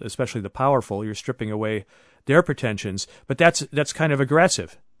people, especially the powerful, you're stripping away their pretensions. But that's kind of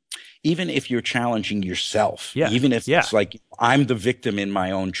aggressive. Even if you're challenging yourself, yeah. even if it's like I'm the victim in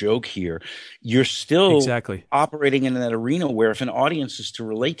my own joke here, you're still operating in that arena where if an audience is to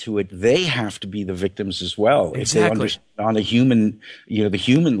relate to it, they have to be the victims as well. If they understand on the human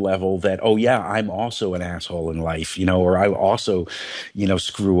level that, oh yeah, I'm also an asshole in life, or I also,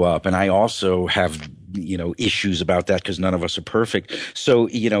 screw up, and I also have, issues about that because none of us are perfect. So,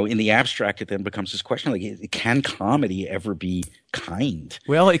 in the abstract, it then becomes this question, like, can comedy ever be kind?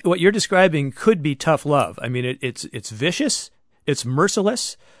 Well, what you're describing could be tough love. I mean, it's vicious, it's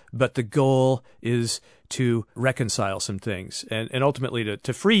merciless, but the goal is to reconcile some things and ultimately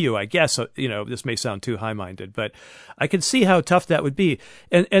to free you, I guess. This may sound too high-minded, but I can see how tough that would be.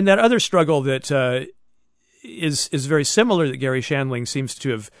 And that other struggle that is very similar that Garry Shandling seems to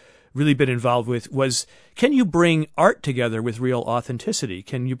have really been involved with was, can you bring art together with real authenticity?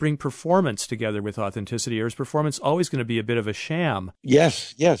 Can you bring performance together with authenticity, or is performance always going to be a bit of a sham?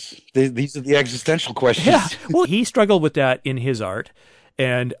 Yes. These are the existential questions. Yeah. Well, he struggled with that in his art,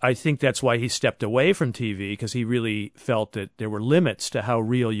 and I think that's why he stepped away from TV, because he really felt that there were limits to how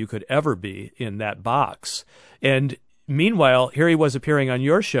real you could ever be in that box. And meanwhile, here he was appearing on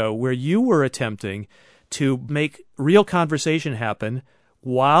your show where you were attempting to make real conversation happen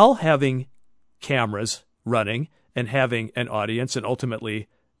while having cameras running and having an audience and ultimately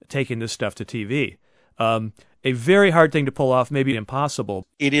taking this stuff to TV. A very hard thing to pull off, maybe impossible.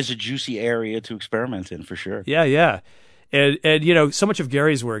 It is a juicy area to experiment in, for sure. Yeah. And so much of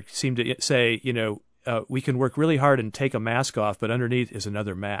Gary's work seemed to say, we can work really hard and take a mask off, but underneath is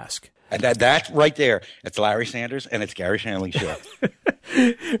another mask. And that right there, it's Larry Sanders and it's Garry Shandling show.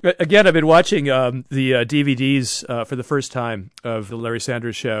 Again, I've been watching the DVDs for the first time of the Larry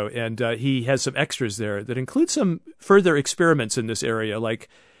Sanders show, and he has some extras there that include some further experiments in this area, like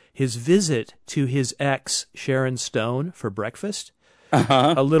his visit to his ex, Sharon Stone, for breakfast.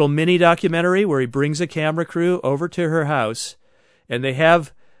 A little mini documentary where he brings a camera crew over to her house, and they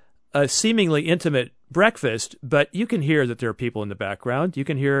have a seemingly intimate breakfast, but you can hear that there are people in the background. You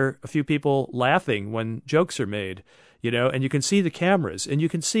can hear a few people laughing when jokes are made, and you can see the cameras, and you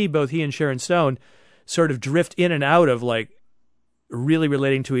can see both he and Sharon Stone sort of drift in and out of like really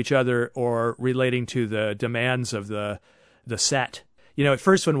relating to each other or relating to the demands of the set. At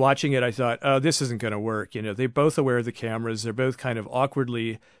first when watching it, I thought, oh, this isn't going to work. They're both aware of the cameras. They're both kind of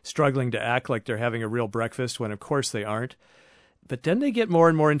awkwardly struggling to act like they're having a real breakfast when, of course, they aren't. But then they get more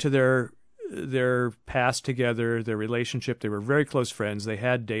and more into their past together, their relationship. They were very close friends. They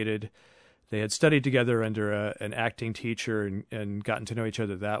had dated. They had studied together under an acting teacher and gotten to know each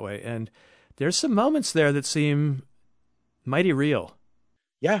other that way. And there's some moments there that seem mighty real.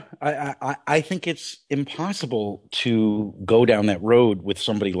 Yeah, I think it's impossible to go down that road with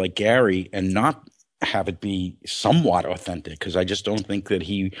somebody like Garry and not have it be somewhat authentic, because I just don't think that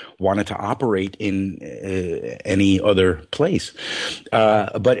he wanted to operate in any other place.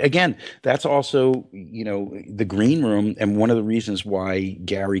 But again, that's also, the green room. And one of the reasons why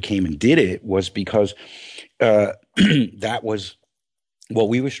Garry came and did it was because that was what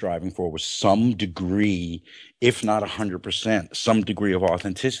we were striving for, was some degree, if not 100%, some degree of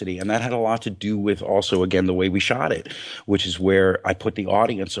authenticity. And that had a lot to do with also, again, the way we shot it, which is where I put the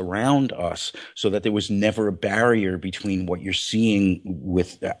audience around us so that there was never a barrier between what you're seeing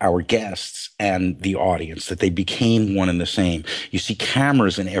with our guests and the audience, that they became one and the same. You see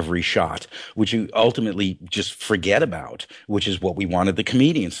cameras in every shot, which you ultimately just forget about, which is what we wanted the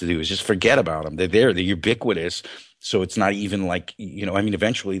comedians to do, is just forget about them. They're there. They're ubiquitous. So it's not even like,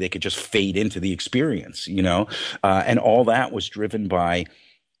 eventually they could just fade into the experience, and all that was driven by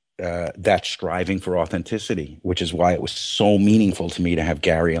that striving for authenticity, which is why it was so meaningful to me to have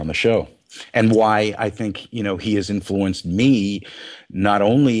Garry on the show, and why I think, he has influenced me not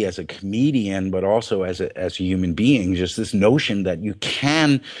only as a comedian, but also as a human being. Just this notion that you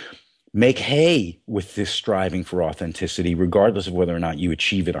can make hay with this striving for authenticity, regardless of whether or not you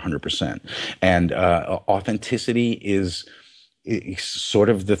achieve it 100%. And authenticity is sort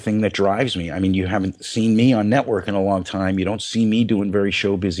of the thing that drives me. I mean, you haven't seen me on network in a long time. You don't see me doing very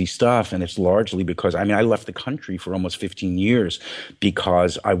show busy stuff. And it's largely because, I left the country for almost 15 years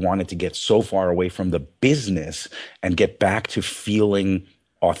because I wanted to get so far away from the business and get back to feeling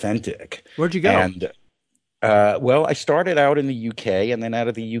authentic. Where'd you go? And well, I started out in the UK, and then out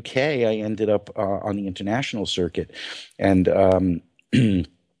of the UK, I ended up on the international circuit, and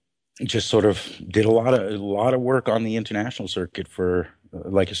just sort of did a lot of work on the international circuit for,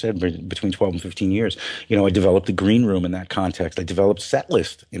 like I said, between 12 and 15 years. I developed the green room in that context. I developed Set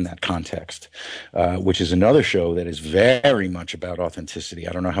List in that context, which is another show that is very much about authenticity.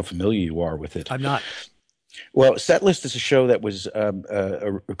 I don't know how familiar you are with it. I'm not. Well, Setlist is a show that was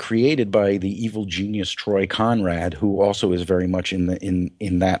created by the evil genius Troy Conrad, who also is very much in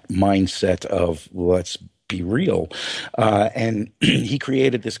that mindset of let's be real. And he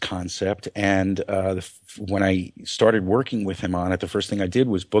created this concept. And when I started working with him on it, the first thing I did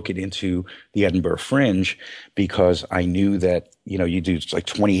was book it into the Edinburgh Fringe, because I knew that you do like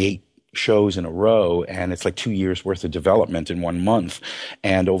 28 shows in a row, and it's like 2 years worth of development in 1 month.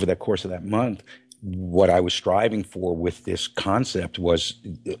 And over the course of that month, what I was striving for with this concept was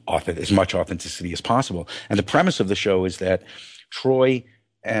as much authenticity as possible. And the premise of the show is that Troy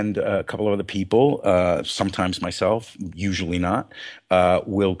and a couple of other people, sometimes myself, usually not,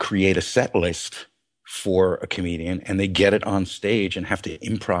 will create a set list for a comedian, and they get it on stage and have to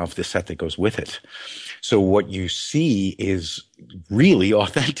improv the set that goes with it. So what you see is really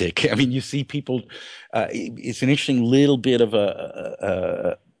authentic. You see people, it's an interesting little bit of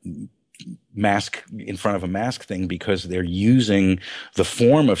a mask in front of a mask thing, because they're using the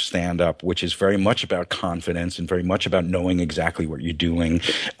form of stand-up, which is very much about confidence and very much about knowing exactly what you're doing,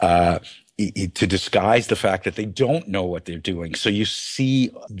 to disguise the fact that they don't know what they're doing. So you see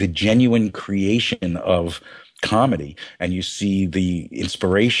the genuine creation of comedy, and you see the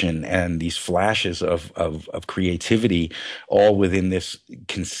inspiration and these flashes of creativity all within this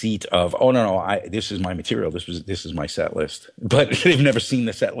conceit of, oh no, this is my material, this is my set list, but they've never seen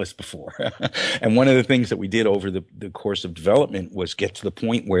the set list before. And one of the things that we did over the course of development was get to the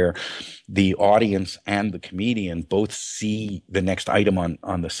point where the audience and the comedian both see the next item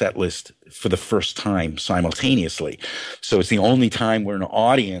on the set list for the first time simultaneously. So it's the only time where an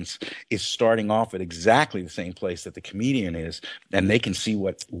audience is starting off at exactly the same place that the comedian is, and they can see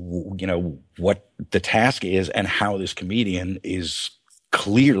what the task is and how this comedian is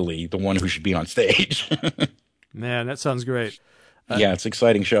clearly the one who should be on stage. Man, that sounds great. Yeah, it's an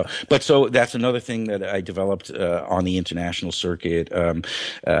exciting show. But so that's another thing that I developed on the international circuit.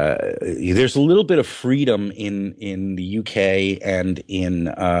 There's a little bit of freedom in the UK and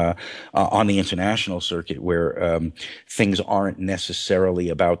on the international circuit where things aren't necessarily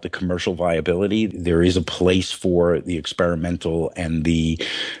about the commercial viability. There is a place for the experimental and the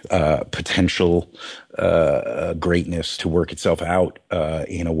potential greatness to work itself out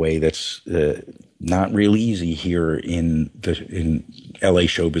in a way that's not real easy here in LA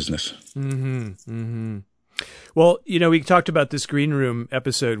show business. Mm-hmm. Mm-hmm. Well, we talked about this green room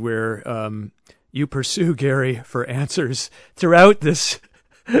episode where you pursue Garry for answers throughout this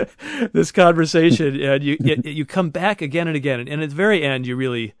conversation, and you come back again and again, and at the very end, you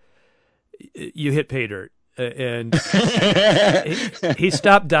hit pay dirt. And he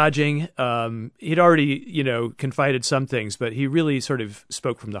stopped dodging. He'd already, confided some things, but he really sort of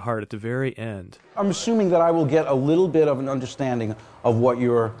spoke from the heart at the very end. I'm assuming that I will get a little bit of an understanding of what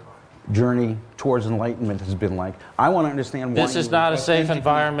your journey towards enlightenment has been like. I want to understand why. This is not a safe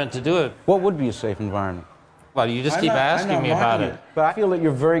environment to do it. What would be a safe environment? Well, you just keep asking me about it. But I feel that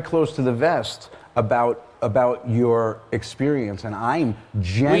you're very close to the vest about your experience, and I'm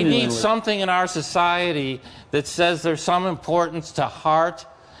genuinely... We need something in our society that says there's some importance to heart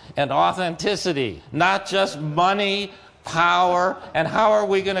and authenticity, not just money, power, and how are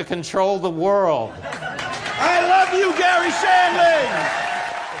we going to control the world. I love you, Garry Shandling!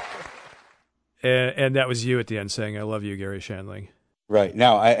 And that was you at the end saying, I love you, Garry Shandling. Right.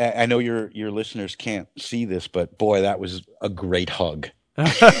 Now, I know your listeners can't see this, but boy, that was a great hug.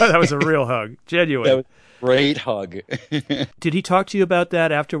 That was a real hug. Genuine. That was a great hug. Did he talk to you about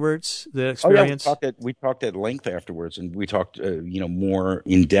that afterwards, the experience? Oh, yeah, we talked at length afterwards, and we talked, more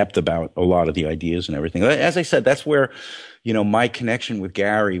in depth about a lot of the ideas and everything. As I said, that's where, my connection with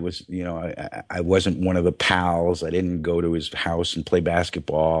Garry was, I wasn't one of the pals. I didn't go to his house and play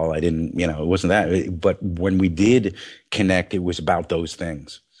basketball. I didn't, it wasn't that. But when we did connect, it was about those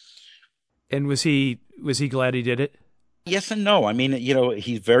things. And was he glad he did it? Yes and no. I mean,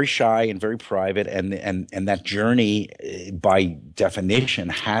 he's very shy and very private, and that journey, by definition,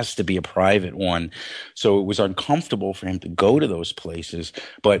 has to be a private one. So it was uncomfortable for him to go to those places,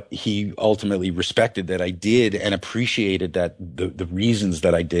 but he ultimately respected that I did and appreciated that the reasons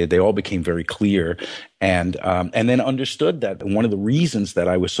that I did. They all became very clear, and then understood that one of the reasons that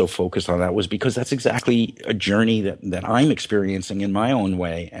I was so focused on that was because that's exactly a journey that I'm experiencing in my own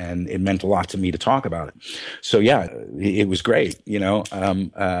way, and it meant a lot to me to talk about it. So yeah, it was great,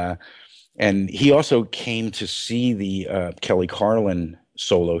 and he also came to see the Kelly Carlin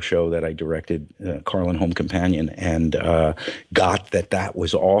solo show that I directed, Carlin Home Companion, and got that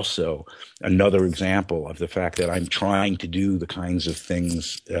was also another example of the fact that I'm trying to do the kinds of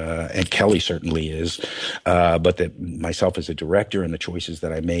things, and Kelly certainly is, but that myself as a director and the choices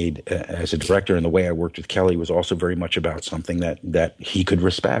that I made as a director and the way I worked with Kelly was also very much about something that he could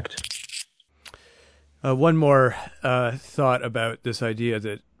respect. One more thought about this idea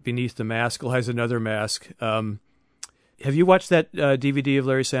that beneath the mask lies another mask. Have you watched that DVD of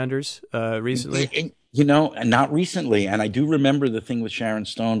Larry Sanders recently? Not recently. And I do remember the thing with Sharon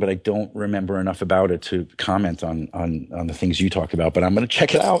Stone, but I don't remember enough about it to comment on the things you talked about. But I'm going to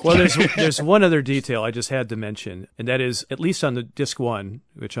check it out. Well, there's one other detail I just had to mention, and that is, at least on the disc one,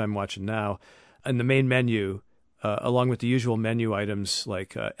 which I'm watching now, in the main menu, along with the usual menu items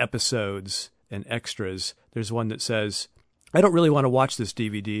like episodes and extras, there's one that says, I don't really want to watch this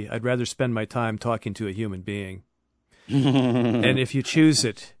DVD. I'd rather spend my time talking to a human being. And if you choose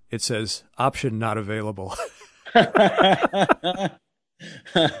it, it says, option not available. Boy,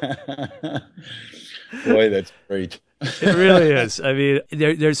 that's great. It really is. I mean,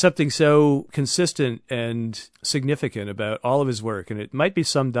 there's something so consistent and significant about all of his work, and it might be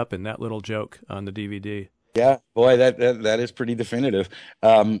summed up in that little joke on the DVD. Yeah, boy, that is pretty definitive.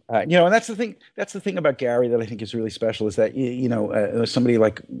 And that's the thing. That's the thing about Gary that I think is really special is that somebody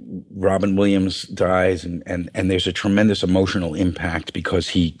like Robin Williams dies, and there's a tremendous emotional impact because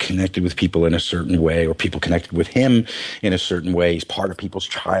he connected with people in a certain way, or people connected with him in a certain way. He's part of people's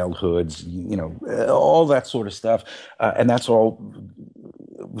childhoods, all that sort of stuff, and that's all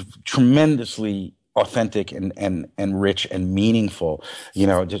tremendously authentic and rich and meaningful.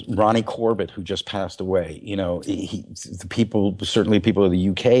 Just Ronnie Corbett, who just passed away. Certainly people of the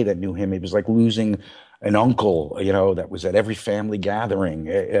UK that knew him, it was like losing an uncle, that was at every family gathering,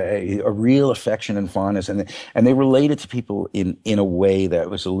 a real affection and fondness. And they related to people in a way that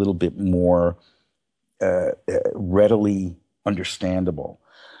was a little bit more readily understandable.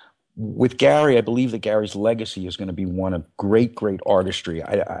 With Gary, I believe that Gary's legacy is going to be one of great, great artistry.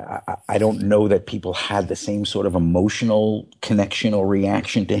 I don't know that people had the same sort of emotional connection or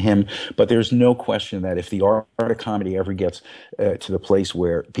reaction to him, but there's no question that if the art of comedy ever gets to the place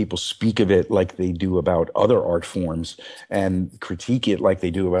where people speak of it like they do about other art forms and critique it like they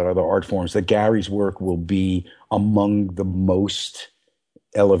do about other art forms, that Gary's work will be among the most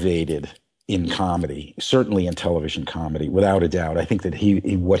elevated in comedy, certainly in television comedy, without a doubt. I think that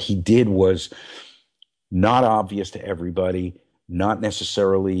what he did was not obvious to everybody, not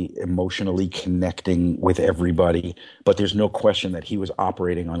necessarily emotionally connecting with everybody, but there's no question that he was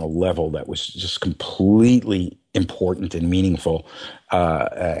operating on a level that was just completely important and meaningful.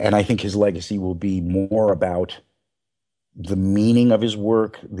 And I think his legacy will be more about the meaning of his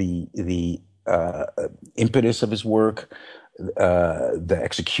work, the impetus of his work, the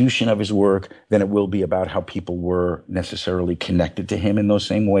execution of his work, than it will be about how people were necessarily connected to him in those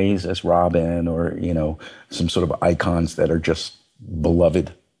same ways as Robin or, some sort of icons that are just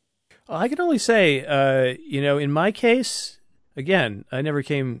beloved. I can only say, in my case, again, I never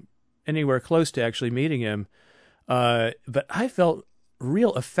came anywhere close to actually meeting him, but I felt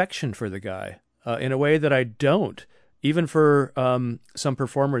real affection for the guy in a way that I don't, even for some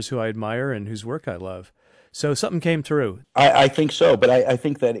performers who I admire and whose work I love. So something came through. I think so, but I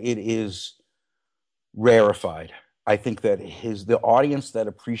think that it is rarefied. I think that the audience that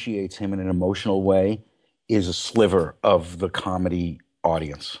appreciates him in an emotional way is a sliver of the comedy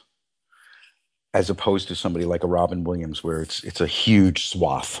audience, as opposed to somebody like a Robin Williams, where it's a huge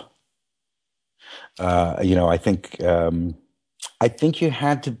swath. I think you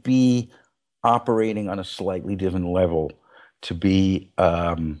had to be operating on a slightly different level to be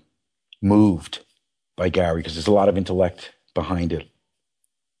moved by Gary, because there's a lot of intellect behind it.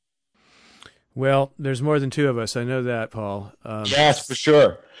 Well, there's more than two of us. I know that, Paul. Yes, for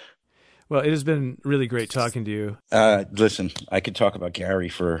sure. Well, it has been really great talking to you. Listen, I could talk about Gary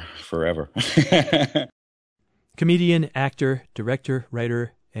for forever. Comedian, actor, director,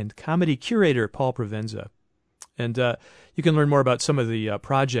 writer, and comedy curator Paul Provenza. And you can learn more about some of the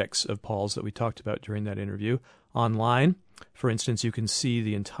projects of Paul's that we talked about during that interview online. For instance, you can see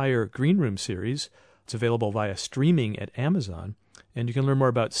the entire Green Room series. It's available via streaming at Amazon. And you can learn more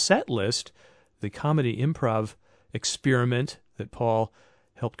about Setlist, the comedy improv experiment that Paul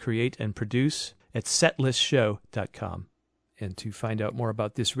helped create and produce, at setlistshow.com. And to find out more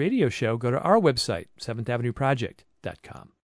about this radio show, go to our website, 7thavenueproject.com.